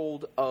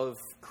world of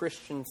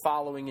Christian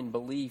following and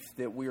belief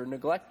that we are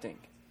neglecting.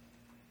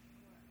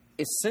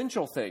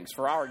 Essential things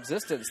for our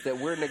existence that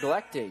we're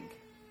neglecting.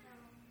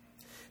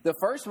 The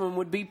first one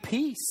would be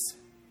peace.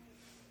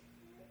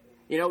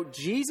 You know,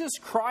 Jesus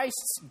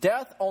Christ's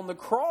death on the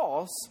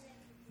cross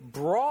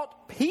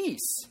brought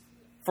peace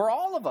for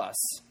all of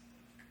us.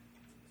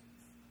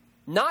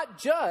 Not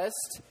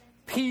just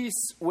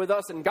peace with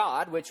us and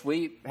God, which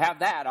we have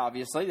that,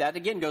 obviously. That,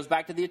 again, goes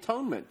back to the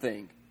atonement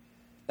thing.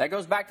 That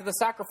goes back to the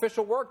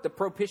sacrificial work, the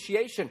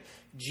propitiation.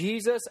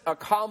 Jesus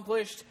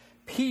accomplished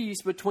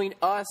peace between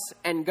us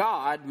and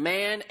God,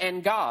 man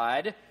and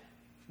God,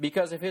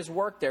 because of his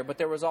work there. But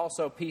there was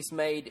also peace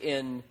made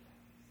in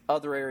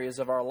other areas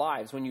of our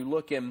lives. When you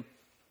look in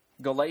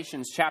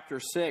Galatians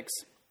chapter 6,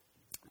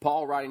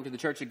 Paul, writing to the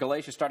church of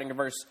Galatia, starting in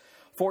verse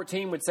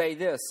 14, would say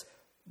this: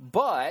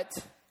 "But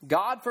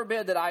God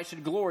forbid that I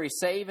should glory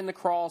save in the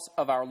cross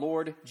of our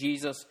Lord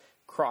Jesus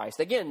Christ."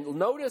 Again,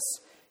 notice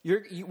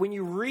when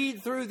you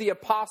read through the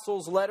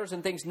apostles' letters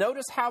and things,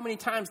 notice how many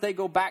times they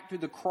go back to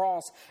the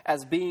cross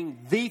as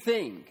being the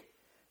thing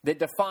that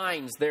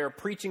defines their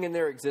preaching and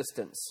their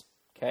existence.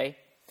 Okay?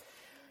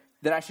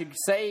 That I should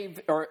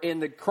save, or in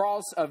the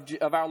cross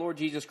of our Lord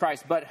Jesus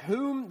Christ, but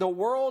whom the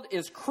world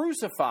is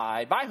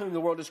crucified, by whom the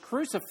world is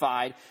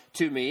crucified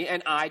to me,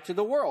 and I to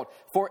the world.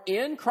 For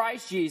in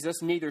Christ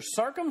Jesus neither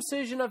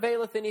circumcision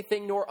availeth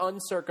anything, nor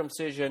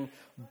uncircumcision,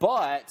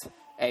 but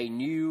a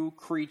new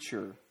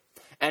creature.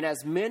 And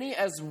as many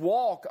as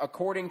walk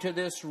according to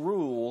this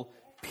rule,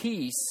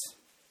 peace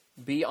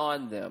be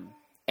on them,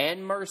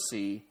 and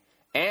mercy,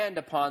 and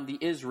upon the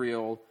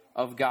Israel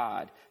of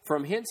God.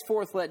 From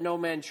henceforth let no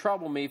man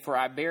trouble me, for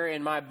I bear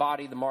in my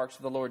body the marks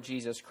of the Lord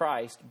Jesus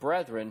Christ.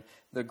 Brethren,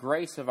 the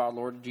grace of our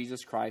Lord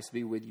Jesus Christ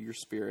be with your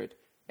spirit.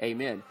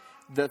 Amen.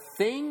 The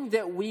thing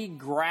that we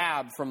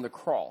grab from the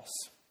cross,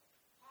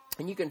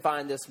 and you can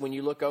find this when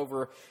you look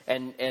over,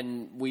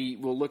 and we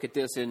will look at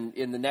this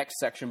in the next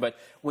section, but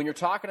when you're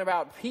talking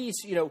about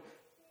peace, you know,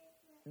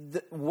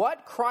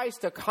 what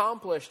Christ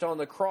accomplished on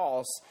the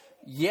cross,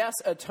 yes,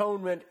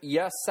 atonement,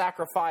 yes,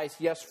 sacrifice,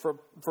 yes,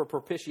 for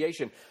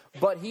propitiation,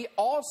 but he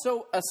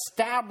also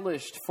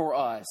established for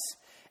us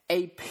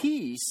a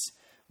peace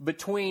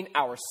between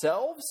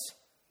ourselves,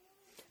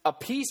 a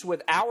peace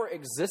with our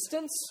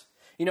existence.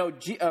 You know,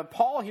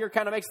 Paul here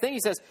kind of makes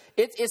things. He says,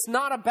 it's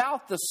not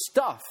about the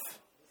stuff.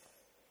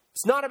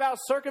 It's not about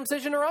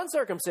circumcision or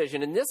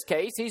uncircumcision. In this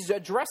case, he's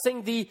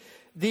addressing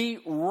the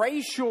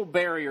racial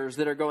barriers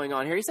that are going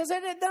on here. He says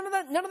none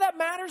of that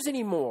matters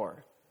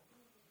anymore.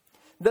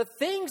 The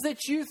things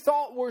that you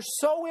thought were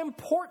so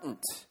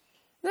important.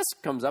 This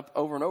comes up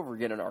over and over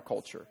again in our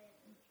culture.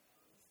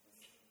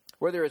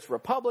 Whether it's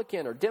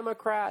Republican or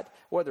Democrat,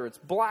 whether it's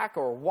black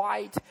or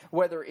white,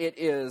 whether it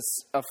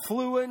is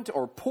affluent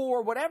or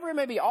poor, whatever it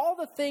may be, all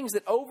the things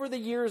that over the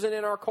years and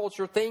in our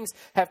culture, things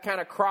have kind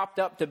of cropped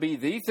up to be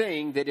the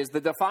thing that is the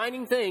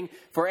defining thing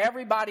for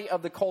everybody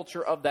of the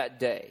culture of that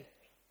day.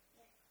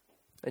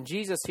 And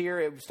Jesus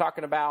here,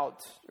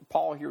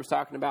 Paul here was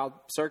talking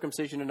about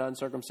circumcision and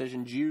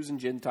uncircumcision, Jews and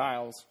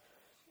Gentiles.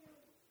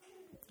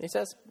 He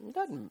says, it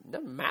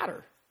doesn't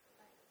matter.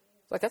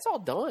 It's like, that's all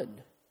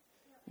done.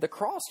 The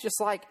cross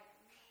just like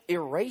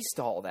erased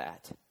all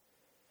that. It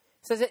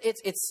says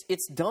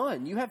it's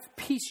done. You have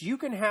peace. You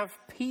can have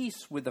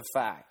peace with the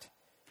fact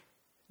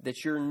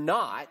that you're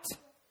not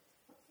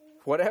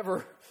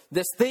whatever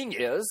this thing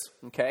is,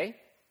 okay?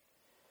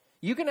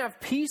 You can have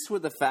peace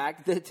with the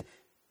fact that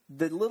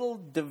the little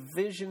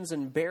divisions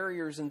and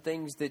barriers and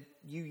things that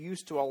you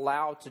used to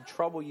allow to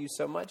trouble you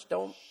so much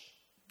don't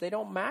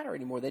matter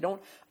anymore. They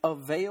don't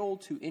avail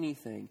to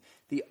anything.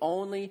 The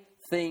only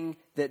thing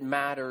that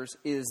matters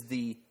is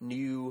the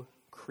new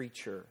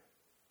creature.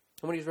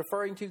 And what he's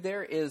referring to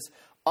there is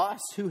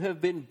us who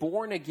have been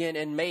born again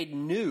and made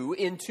new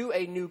into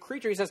a new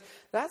creature. He says,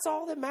 that's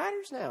all that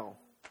matters now.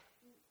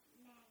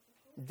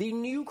 the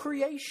new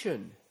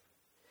creation,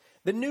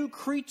 the new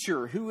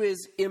creature who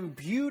is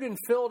imbued and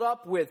filled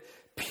up with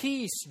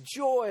peace,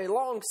 joy,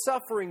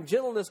 long-suffering,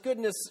 gentleness,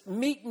 goodness,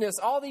 meekness,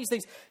 all these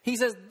things. He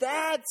says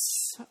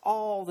that's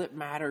all that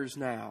matters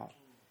now.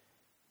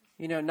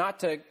 You know, not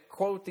to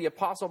quote the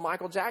Apostle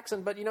Michael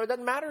Jackson, but, you know, it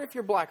doesn't matter if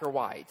you're black or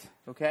white,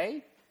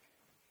 okay?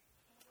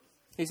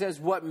 He says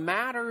what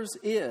matters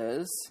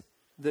is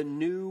the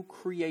new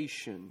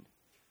creation,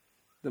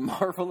 the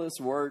marvelous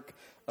work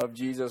of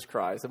Jesus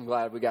Christ. I'm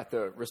glad we got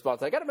the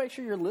response. I got to make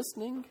sure you're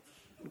listening,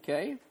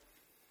 okay?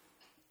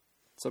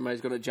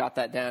 Somebody's going to jot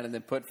that down and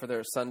then put for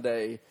their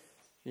Sunday,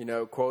 you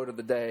know, quote of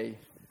the day.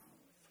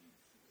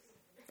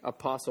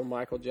 Apostle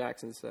Michael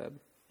Jackson said.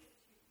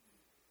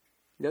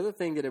 The other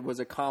thing that it was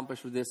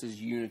accomplished with this is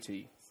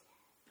unity.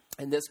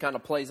 And this kind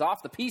of plays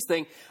off the peace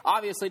thing.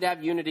 Obviously, to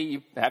have unity,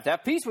 you have to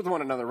have peace with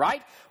one another,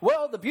 right?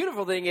 Well, the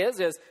beautiful thing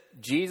is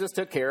Jesus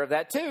took care of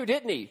that too,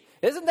 didn't he?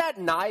 Isn't that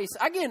nice?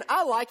 Again,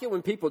 I like it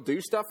when people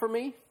do stuff for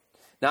me.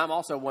 Now, I'm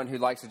also one who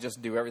likes to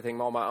just do everything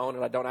on my own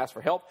and I don't ask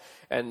for help.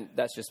 And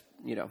that's just,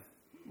 you know,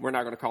 we're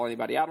not going to call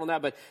anybody out on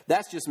that, but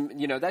that's just,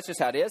 you know, that's just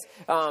how it is.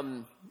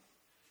 But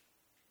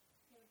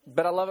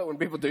I love it when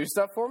people do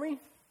stuff for me.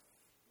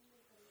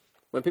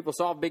 When people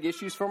solve big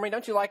issues for me.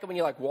 Don't you like it when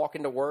you like walk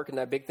into work and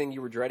that big thing you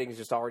were dreading is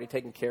just already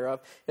taken care of?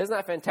 Isn't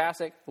that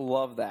fantastic?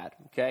 Love that,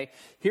 okay?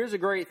 Here's a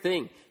great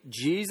thing.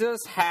 Jesus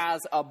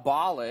has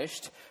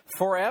abolished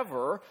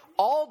forever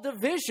all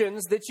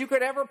divisions that you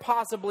could ever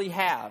possibly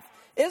have.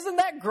 Isn't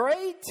that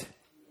great?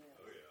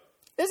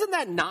 Isn't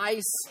that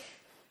nice?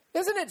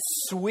 Isn't it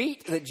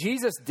sweet that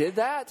Jesus did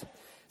that?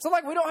 So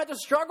like we don't have to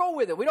struggle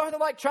with it. We don't have to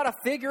like try to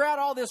figure out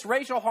all this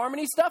racial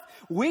harmony stuff.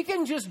 We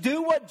can just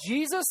do what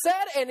Jesus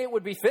said and it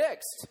would be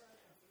fixed.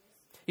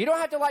 You don't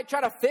have to like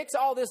try to fix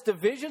all this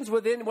divisions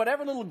within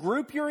whatever little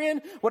group you're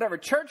in, whatever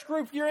church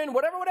group you're in,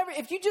 whatever.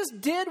 If you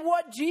just did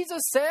what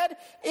Jesus said,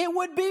 it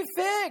would be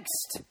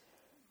fixed.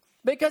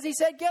 Because he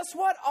said, guess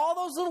what? All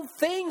those little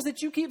things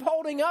that you keep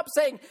holding up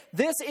saying,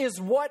 this is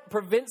what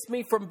prevents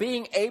me from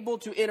being able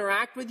to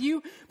interact with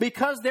you.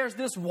 Because there's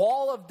this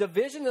wall of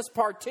division, this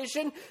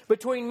partition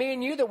between me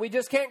and you that we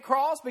just can't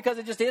cross because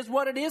it just is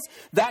what it is.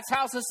 That's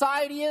how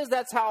society is.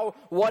 That's how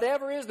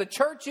whatever is, the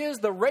church is,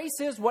 the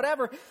race is,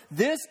 whatever.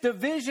 This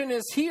division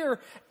is here.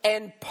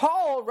 And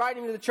Paul,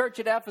 writing to the church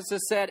at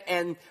Ephesus, said,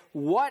 and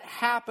what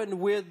happened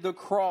with the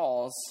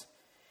cross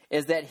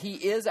is that he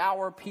is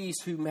our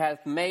peace who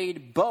hath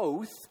made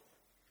both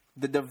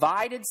the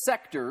divided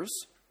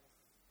sectors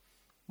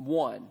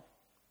one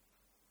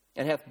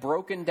and hath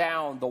broken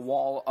down the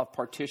wall of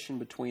partition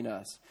between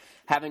us,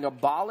 having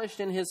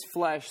abolished in his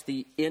flesh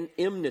the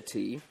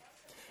enmity,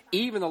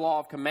 even the law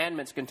of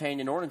commandments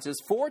contained in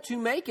ordinances, for to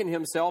make in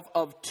himself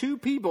of two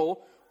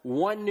people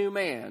one new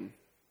man,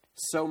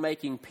 so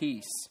making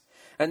peace,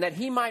 and that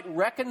he might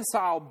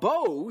reconcile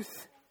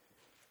both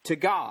to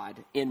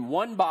God in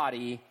one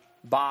body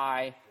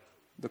by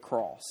the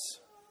cross,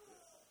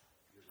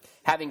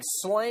 having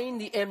slain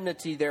the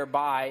enmity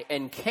thereby,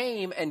 and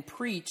came and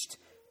preached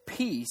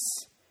peace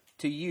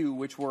to you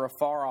which were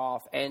afar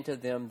off, and to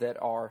them that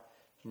are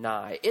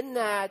nigh. Isn't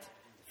that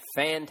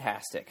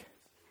fantastic?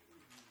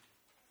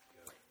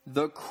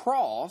 The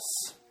cross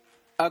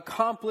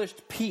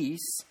accomplished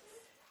peace,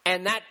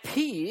 and that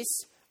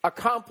peace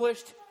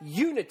accomplished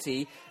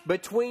unity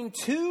between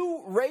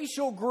two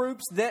racial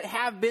groups that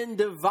have been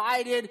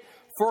divided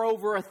for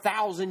over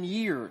 1,000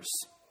 years.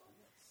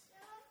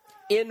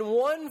 In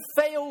one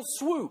fell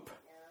swoop,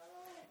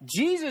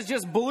 Jesus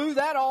just blew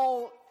that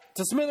all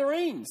to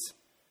smithereens.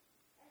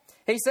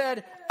 He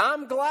said,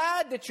 I'm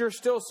glad that you're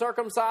still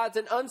circumcised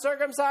and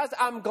uncircumcised.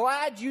 I'm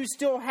glad you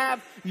still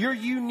have your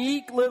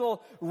unique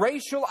little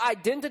racial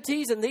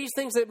identities and these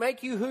things that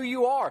make you who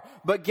you are.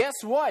 But guess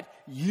what?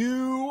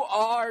 You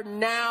are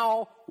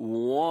now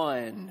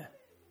one.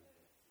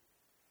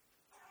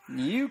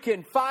 You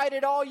can fight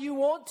it all you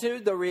want to.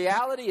 The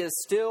reality is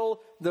still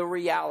the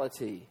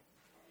reality.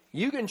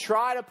 You can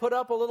try to put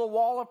up a little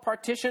wall of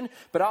partition,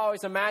 but I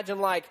always imagine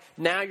like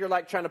now you're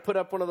like trying to put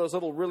up one of those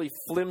little really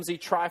flimsy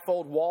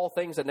trifold wall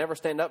things that never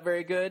stand up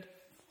very good.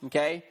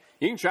 Okay?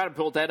 You can try to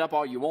build that up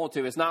all you want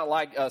to. It's not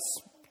like a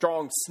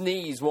strong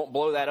sneeze won't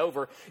blow that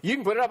over. You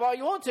can put it up all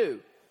you want to.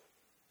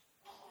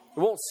 It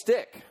won't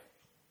stick.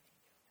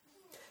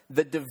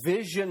 The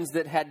divisions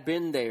that had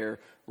been there,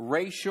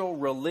 racial,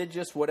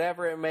 religious,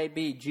 whatever it may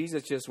be,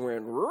 Jesus just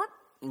went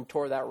and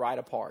tore that right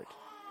apart.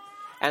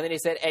 And then he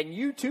said, and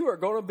you two are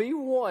going to be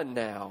one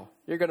now.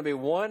 You're going to be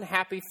one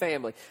happy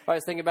family. I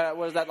was thinking about it,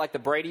 what is that, like the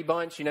Brady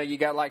Bunch? You know, you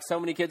got like so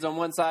many kids on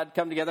one side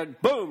come together,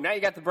 boom, now you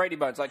got the Brady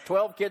Bunch. Like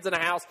 12 kids in a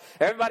house.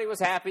 Everybody was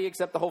happy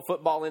except the whole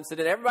football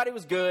incident. Everybody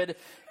was good.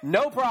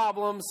 No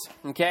problems,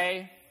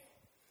 okay?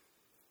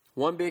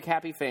 One big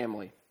happy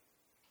family.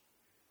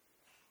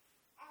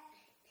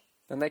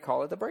 And they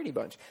call it the Brady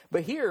Bunch.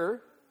 But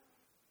here,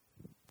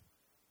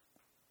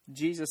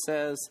 Jesus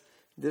says,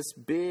 this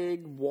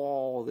big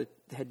wall that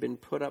had been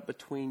put up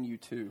between you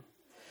two.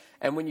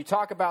 And when you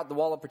talk about the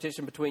wall of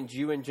partition between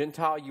Jew and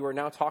Gentile, you are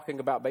now talking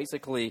about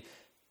basically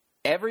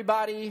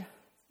everybody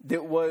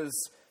that was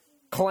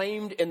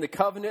claimed in the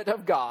covenant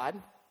of God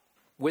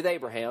with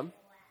Abraham,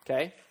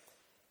 okay?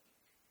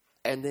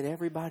 And then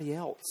everybody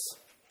else.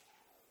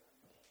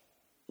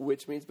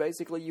 Which means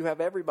basically you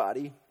have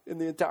everybody in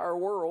the entire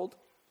world.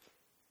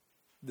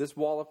 This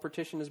wall of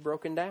partition is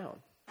broken down.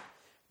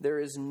 There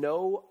is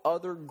no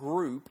other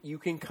group you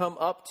can come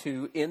up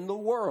to in the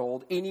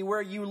world,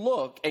 anywhere you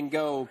look, and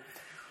go,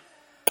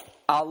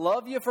 I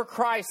love you for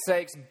Christ's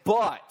sakes,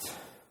 but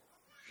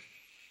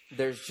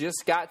there's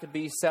just got to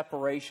be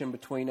separation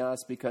between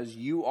us because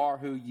you are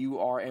who you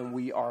are and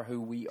we are who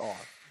we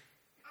are.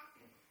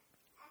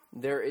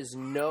 There is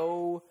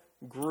no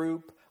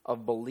group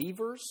of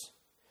believers.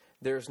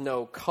 There's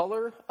no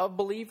color of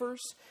believers.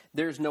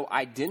 There's no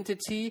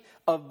identity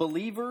of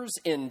believers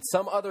in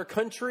some other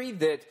country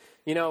that,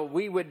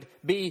 we would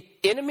be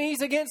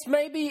enemies against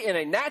maybe in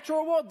a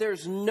natural world.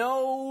 There's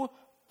no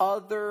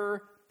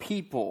other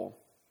people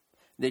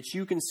that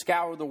you can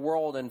scour the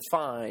world and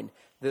find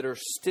that are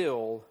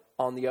still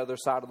on the other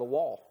side of the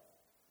wall.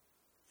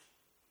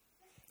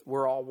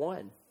 We're all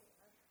one.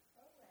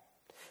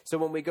 So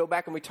when we go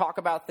back and we talk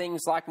about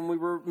things like when we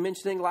were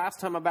mentioning last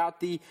time about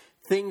the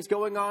things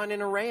going on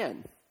in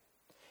Iran,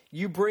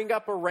 you bring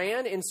up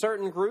Iran in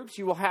certain groups,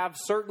 you will have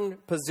certain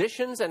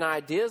positions and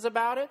ideas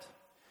about it.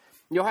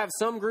 You'll have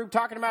some group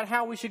talking about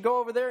how we should go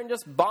over there and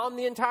just bomb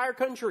the entire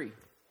country.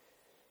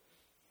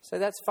 So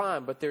that's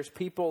fine, but there's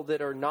people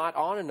that are not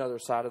on another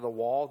side of the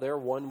wall. They're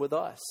one with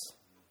us.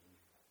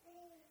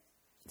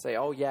 Say,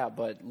 oh yeah,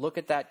 but look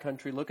at that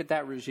country, look at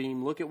that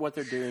regime, look at what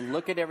they're doing,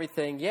 look at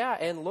everything. Yeah,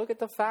 and look at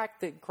the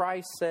fact that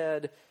Christ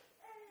said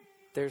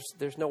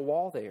there's no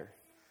wall there.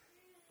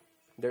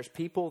 There's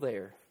people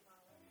there.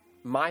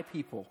 My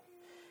people,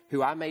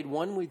 who I made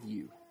one with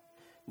you.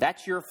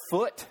 That's your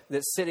foot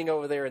that's sitting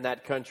over there in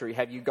that country.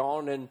 Have you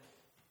gone and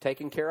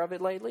taken care of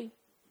it lately?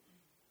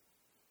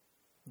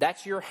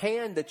 That's your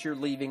hand that you're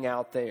leaving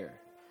out there.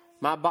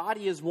 My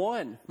body is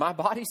one. My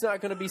body's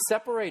not going to be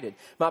separated.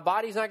 My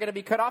body's not going to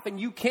be cut off. And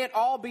you can't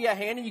all be a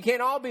hand and you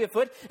can't all be a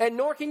foot. And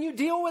nor can you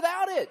deal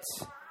without it.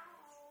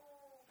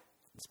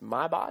 It's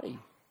my body.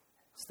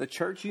 It's the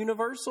church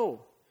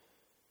universal.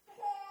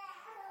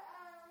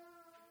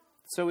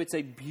 So it's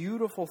a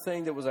beautiful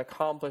thing that was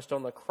accomplished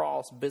on the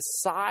cross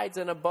besides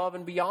and above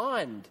and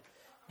beyond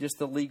just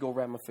the legal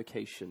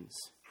ramifications.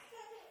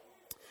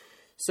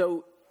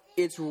 So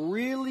it's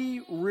really,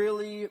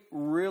 really,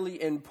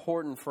 really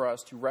important for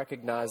us to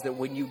recognize that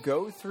when you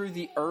go through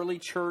the early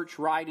church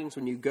writings,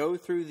 when you go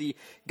through the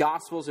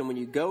Gospels, and when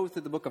you go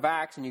through the book of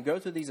Acts, and you go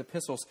through these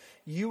epistles,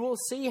 you will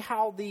see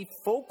how the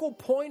focal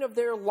point of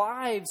their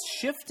lives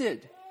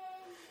shifted.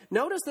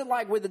 Notice that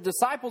like with the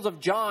disciples of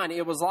John,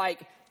 it was like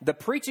the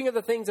preaching of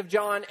the things of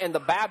John and the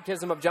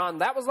baptism of John.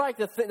 That was like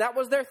that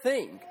was their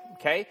thing.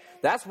 Okay,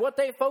 that's what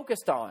they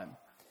focused on.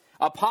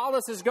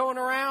 Apollos is going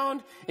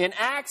around in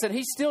Acts, and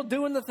he's still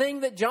doing the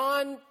thing that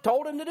John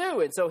told him to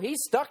do. And so he's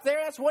stuck there.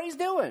 That's what he's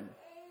doing.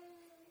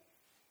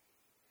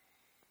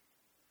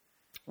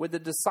 With the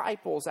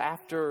disciples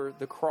after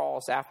the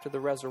cross, after the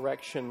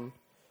resurrection,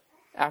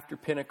 after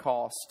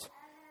Pentecost,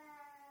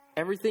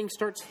 everything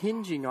starts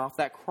hinging off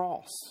that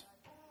cross.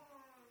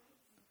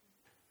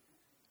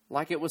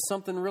 Like it was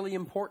something really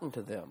important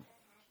to them.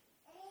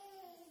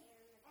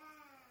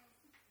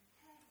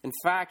 In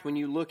fact, when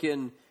you look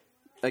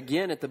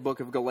again at the book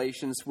of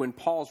Galatians, when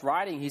Paul's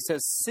writing, he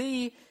says,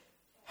 "See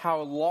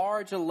how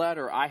large a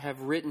letter I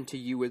have written to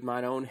you with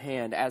mine own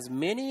hand. As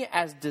many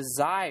as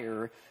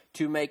desire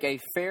to make a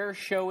fair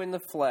show in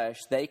the flesh,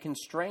 they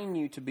constrain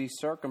you to be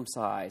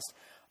circumcised,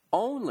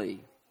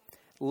 only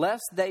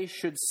lest they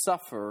should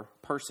suffer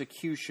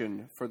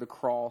persecution for the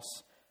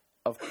cross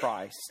of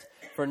Christ.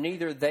 For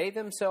neither they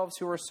themselves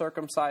who are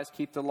circumcised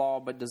keep the law,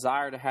 but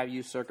desire to have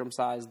you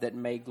circumcised, that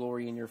may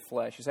glory in your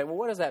flesh." You say, well,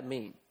 what does that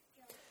mean?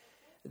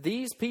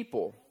 These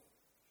people,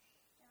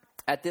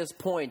 at this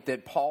point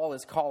that Paul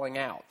is calling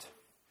out,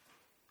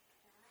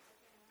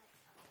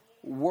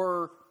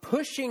 were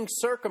pushing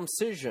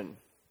circumcision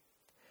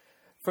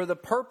for the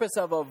purpose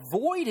of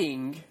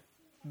avoiding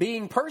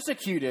being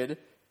persecuted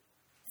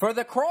for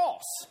the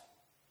cross.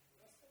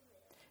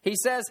 He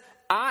says,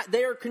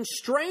 they are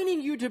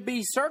constraining you to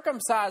be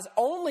circumcised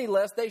only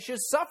lest they should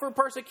suffer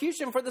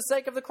persecution for the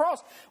sake of the cross.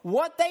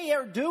 What they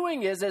are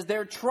doing is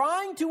they're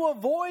trying to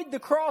avoid the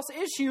cross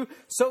issue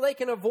so they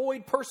can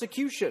avoid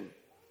persecution.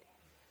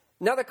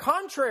 Now, the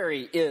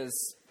contrary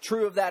is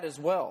true of that as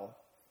well.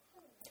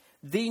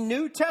 The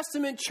New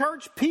Testament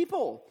church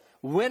people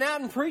went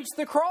out and preached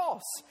the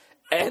cross,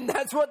 and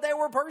that's what they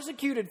were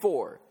persecuted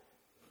for.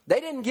 They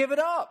didn't give it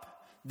up.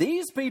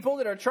 These people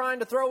that are trying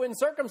to throw in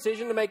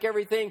circumcision to make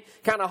everything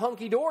kind of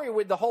hunky-dory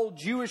with the whole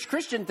Jewish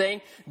Christian thing,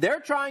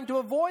 they're trying to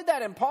avoid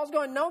that. And Paul's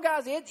going, no,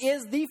 guys, it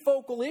is the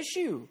focal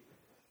issue.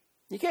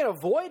 You can't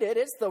avoid it.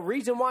 It's the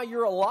reason why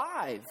you're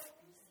alive.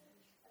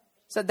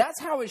 So that's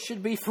how it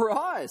should be for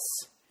us.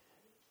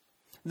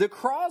 The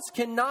cross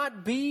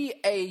cannot be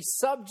a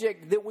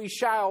subject that we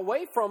shy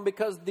away from,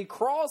 because the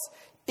cross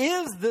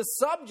is the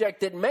subject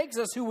that makes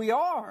us who we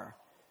are.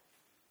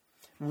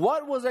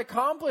 What was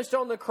accomplished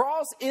on the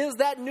cross is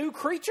that new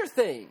creature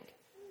thing.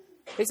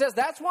 He says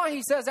that's why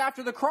he says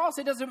after the cross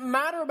it doesn't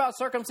matter about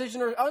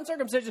circumcision or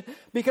uncircumcision,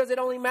 because it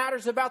only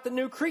matters about the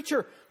new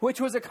creature, which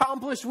was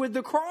accomplished with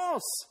the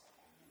cross.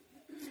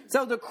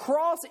 So the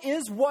cross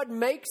is what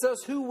makes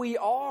us who we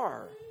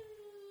are.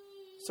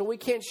 So we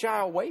can't shy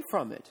away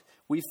from it.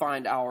 We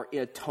find our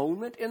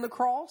atonement in the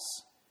cross,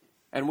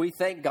 and we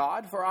thank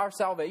God for our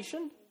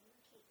salvation.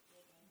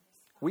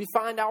 We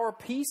find our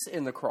peace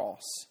in the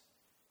cross,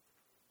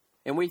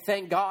 and we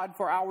thank God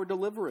for our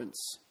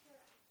deliverance.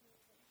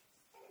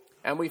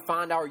 And we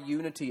find our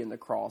unity in the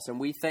cross, and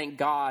we thank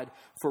God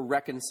for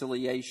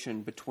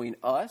reconciliation between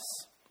us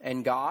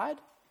and God.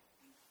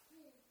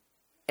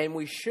 And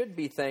we should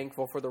be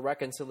thankful for the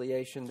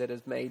reconciliation that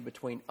is made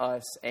between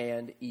us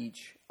and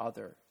each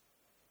other.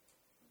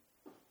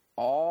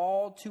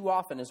 All too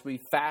often, as we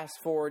fast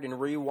forward and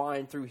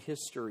rewind through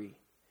history,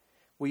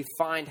 we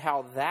find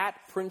how that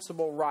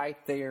principle right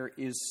there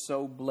is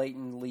so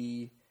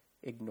blatantly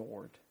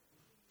ignored.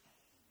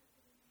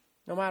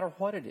 No matter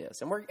what it is.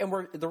 And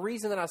we're the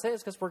reason that I say this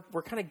is because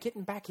we're kind of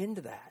getting back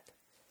into that.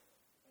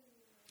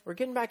 We're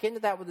getting back into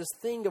that with this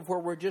thing of where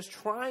we're just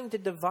trying to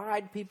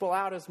divide people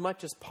out as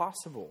much as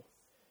possible.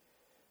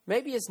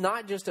 Maybe it's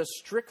not just a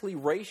strictly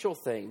racial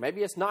thing.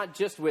 Maybe it's not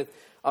just with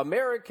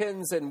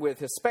Americans and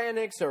with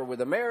Hispanics, or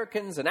with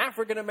Americans and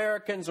African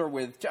Americans, or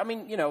with,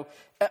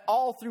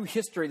 all through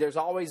history there's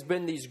always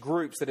been these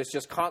groups that it's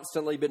just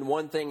constantly been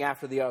one thing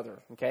after the other,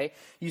 okay?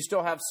 You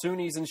still have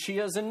Sunnis and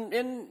Shias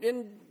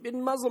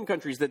in Muslim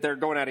countries that they're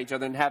going at each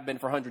other and have been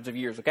for hundreds of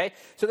years, okay?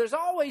 So there's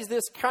always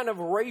this kind of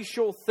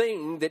racial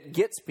thing that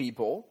gets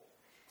people.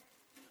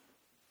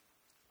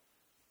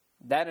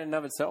 That in and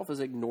of itself is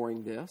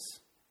ignoring this.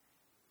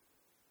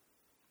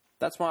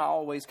 That's why I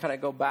always kind of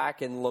go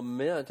back and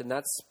lament, and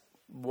that's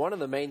one of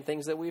the main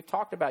things that we've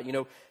talked about.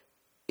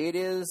 It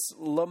is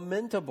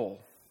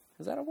lamentable.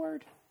 Is that a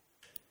word?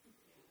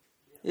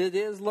 It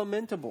is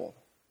lamentable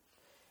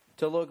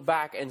to look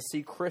back and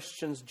see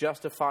Christians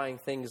justifying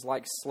things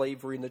like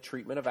slavery and the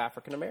treatment of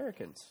African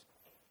Americans.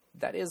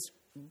 That is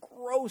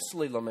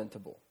grossly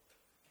lamentable.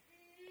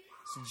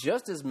 It's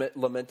just as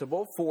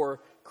lamentable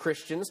for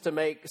Christians to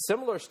make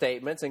similar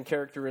statements and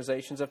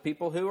characterizations of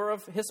people who are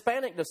of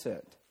Hispanic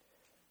descent.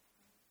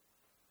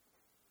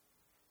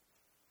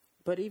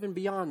 But even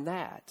beyond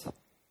that,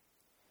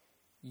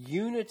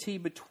 unity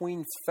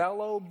between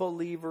fellow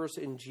believers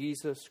in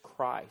Jesus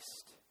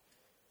Christ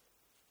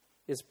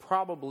is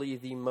probably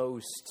the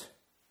most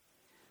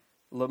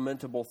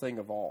lamentable thing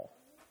of all.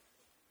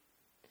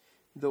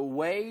 The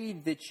way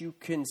that you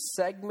can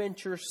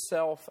segment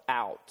yourself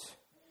out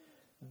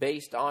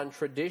based on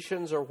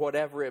traditions or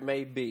whatever it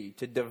may be,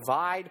 to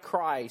divide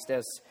Christ,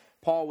 as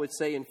Paul would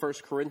say in 1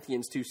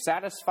 Corinthians, to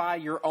satisfy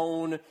your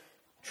own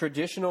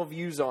traditional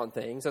views on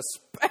things,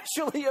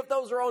 especially if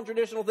those are on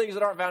traditional things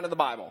that aren't found in the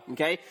Bible,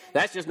 okay?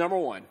 That's just number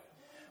one.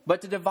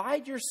 But to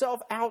divide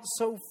yourself out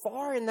so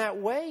far in that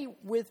way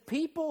with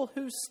people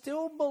who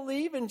still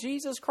believe in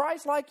Jesus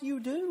Christ like you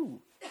do.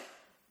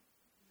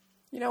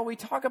 We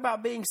talk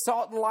about being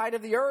salt and light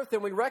of the earth,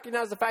 and we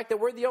recognize the fact that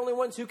we're the only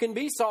ones who can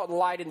be salt and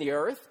light in the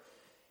earth.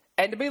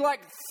 And to be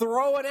like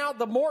throwing out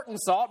the Morton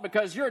salt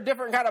because you're a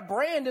different kind of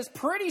brand is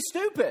pretty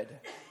stupid.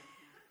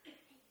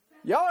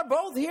 Y'all are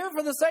both here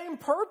for the same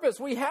purpose.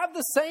 We have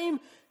the same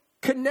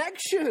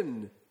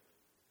connection.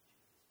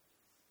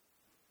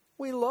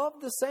 We love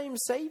the same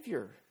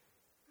Savior.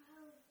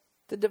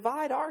 To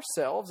divide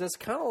ourselves is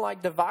kind of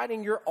like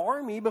dividing your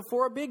army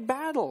before a big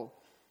battle.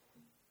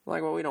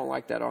 Like, well, we don't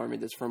like that army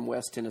that's from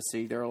West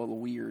Tennessee. They're a little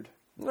weird.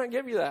 I'm going to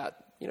give you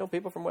that.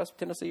 People from West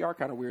Tennessee are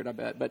kind of weird, I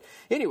bet. But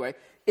anyway,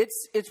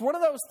 it's one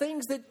of those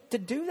things that to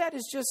do that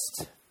is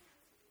just...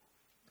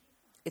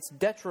 it's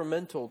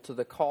detrimental to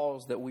the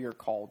cause that we are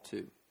called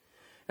to.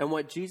 And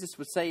what Jesus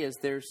would say is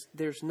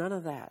there's none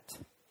of that.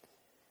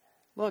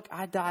 Look,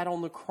 I died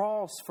on the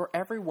cross for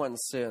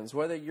everyone's sins.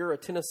 Whether you're a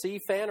Tennessee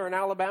fan or an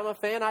Alabama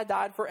fan, I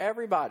died for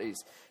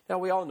everybody's. Now,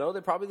 we all know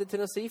that probably the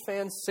Tennessee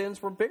fans'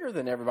 sins were bigger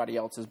than everybody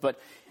else's, but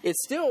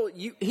it's still,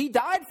 he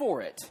died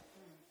for it.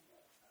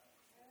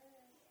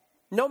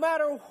 No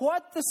matter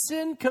what the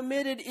sin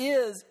committed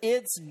is,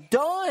 it's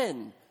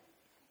done.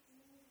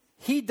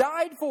 He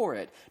died for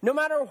it. No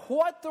matter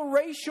what the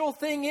racial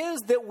thing is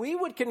that we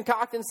would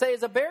concoct and say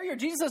is a barrier,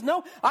 Jesus says,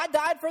 no, I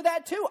died for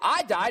that too.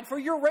 I died for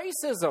your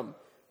racism.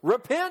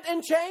 Repent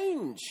and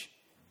change.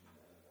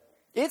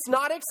 It's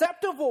not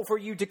acceptable for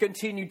you to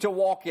continue to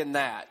walk in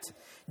that.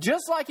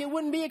 Just like it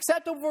wouldn't be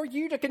acceptable for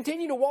you to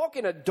continue to walk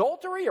in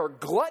adultery or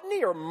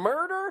gluttony or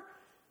murder.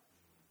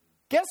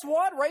 Guess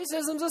what?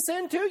 Racism's a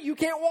sin too. You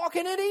can't walk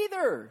in it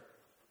either.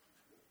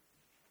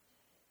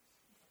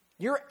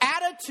 Your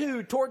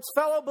attitude towards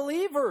fellow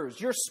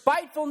believers, your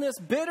spitefulness,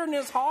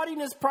 bitterness,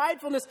 haughtiness,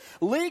 pridefulness,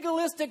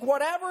 legalistic,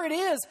 whatever it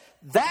is,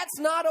 that's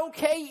not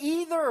okay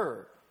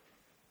either.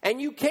 And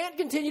you can't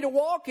continue to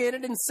walk in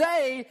it and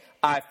say,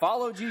 I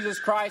follow Jesus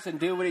Christ and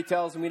do what he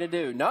tells me to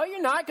do. No,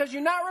 you're not, because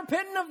you're not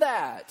repenting of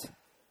that.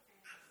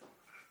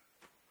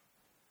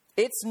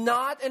 It's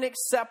not an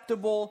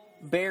acceptable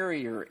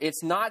barrier.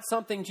 It's not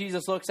something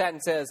Jesus looks at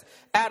and says,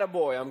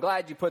 "Attaboy, I'm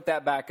glad you put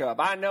that back up.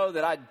 I know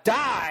that I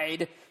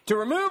died to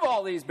remove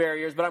all these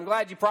barriers, but I'm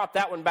glad you propped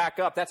that one back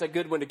up. That's a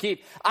good one to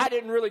keep. I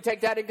didn't really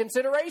take that in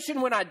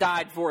consideration when I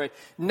died for it.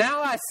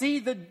 Now I see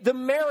the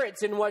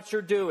merits in what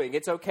you're doing.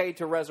 It's okay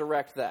to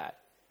resurrect that."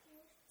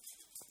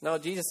 No,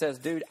 Jesus says,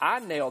 dude, I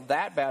nailed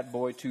that bad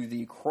boy to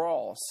the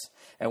cross.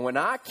 And when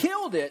I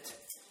killed it,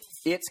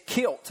 it's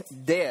killed,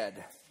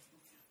 dead.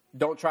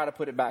 Don't try to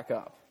put it back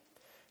up.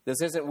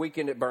 This isn't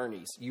Weekend at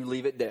Bernie's. You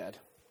leave it dead,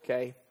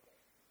 okay?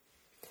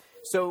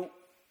 So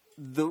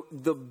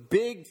the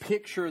big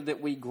picture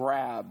that we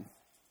grab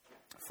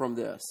from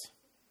this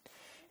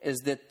is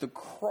that the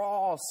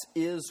cross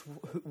is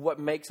what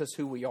makes us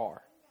who we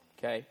are,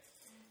 okay?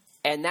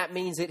 And that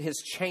means it has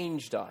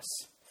changed us.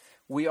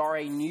 We are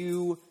a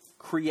new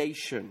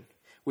creation,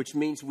 which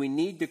means we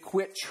need to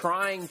quit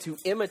trying to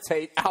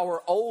imitate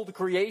our old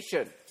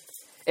creation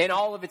and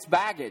all of its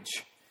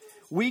baggage.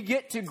 We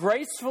get to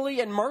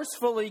gracefully and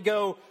mercifully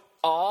go,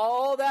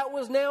 all that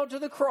was nailed to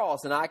the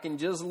cross, and I can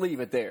just leave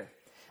it there.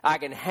 I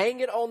can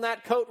hang it on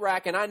that coat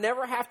rack, and I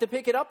never have to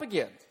pick it up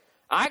again.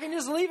 I can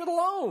just leave it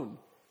alone.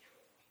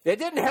 It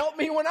didn't help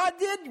me when I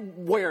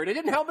did wear it. It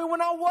didn't help me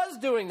when I was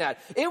doing that.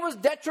 It was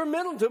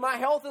detrimental to my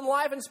health and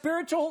life and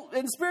spiritual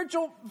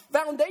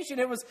foundation.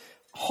 It was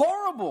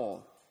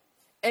horrible.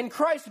 And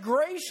Christ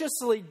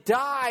graciously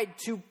died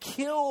to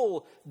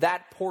kill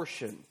that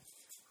portion.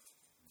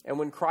 And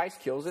when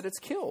Christ kills it, it's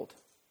killed.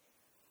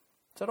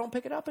 So don't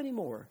pick it up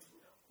anymore.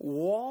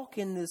 Walk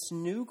in this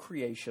new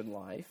creation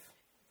life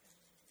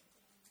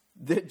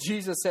that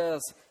Jesus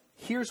says,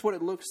 here's what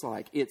it looks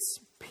like. It's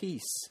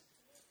peace.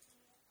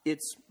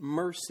 It's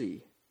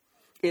mercy.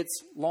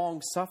 It's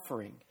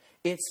long-suffering.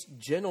 It's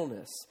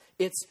gentleness.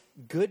 It's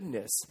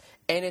goodness.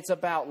 And it's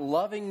about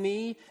loving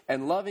me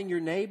and loving your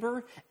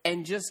neighbor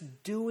and just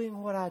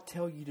doing what I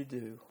tell you to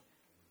do.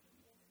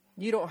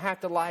 You don't have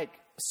to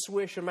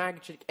swish a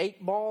magic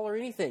 8-ball or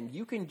anything.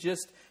 You can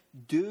just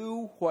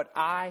do what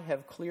I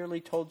have clearly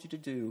told you to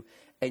do,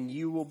 and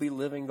you will be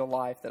living the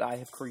life that I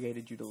have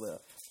created you to live.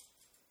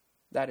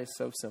 That is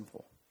so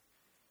simple.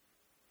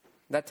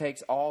 That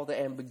takes all the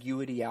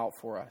ambiguity out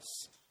for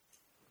us.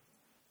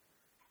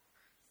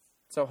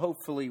 So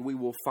hopefully we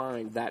will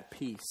find that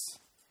peace.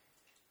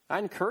 I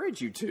encourage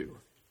you to.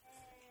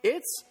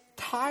 It's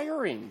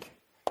tiring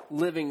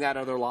living that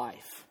other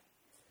life.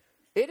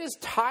 It is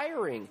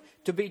tiring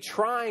to be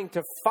trying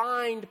to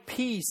find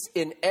peace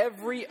in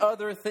every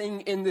other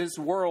thing in this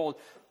world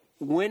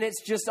when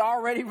it's just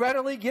already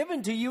readily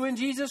given to you in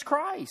Jesus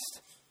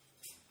Christ.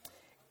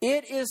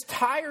 It is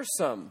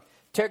tiresome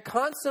to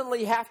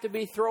constantly have to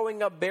be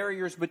throwing up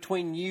barriers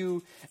between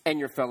you and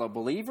your fellow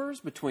believers,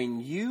 between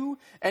you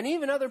and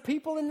even other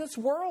people in this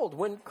world.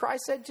 When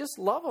Christ said, just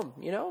love them,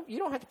 you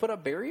don't have to put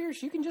up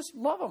barriers. You can just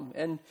love them,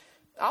 and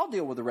I'll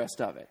deal with the rest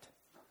of it.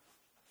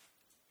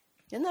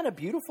 Isn't that a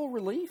beautiful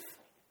relief?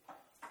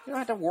 You don't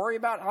have to worry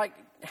about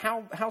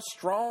how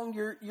strong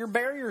your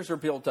barriers are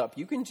built up.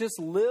 You can just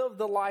live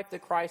the life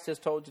that Christ has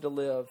told you to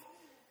live,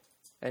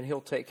 and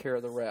He'll take care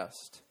of the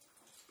rest.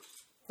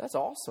 That's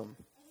awesome.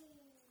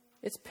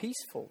 It's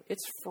peaceful.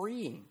 It's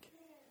freeing.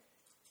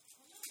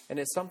 And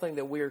it's something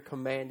that we are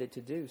commanded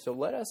to do. So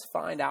let us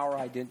find our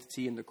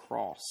identity in the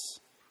cross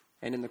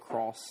and in the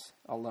cross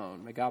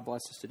alone. May God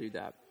bless us to do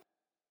that.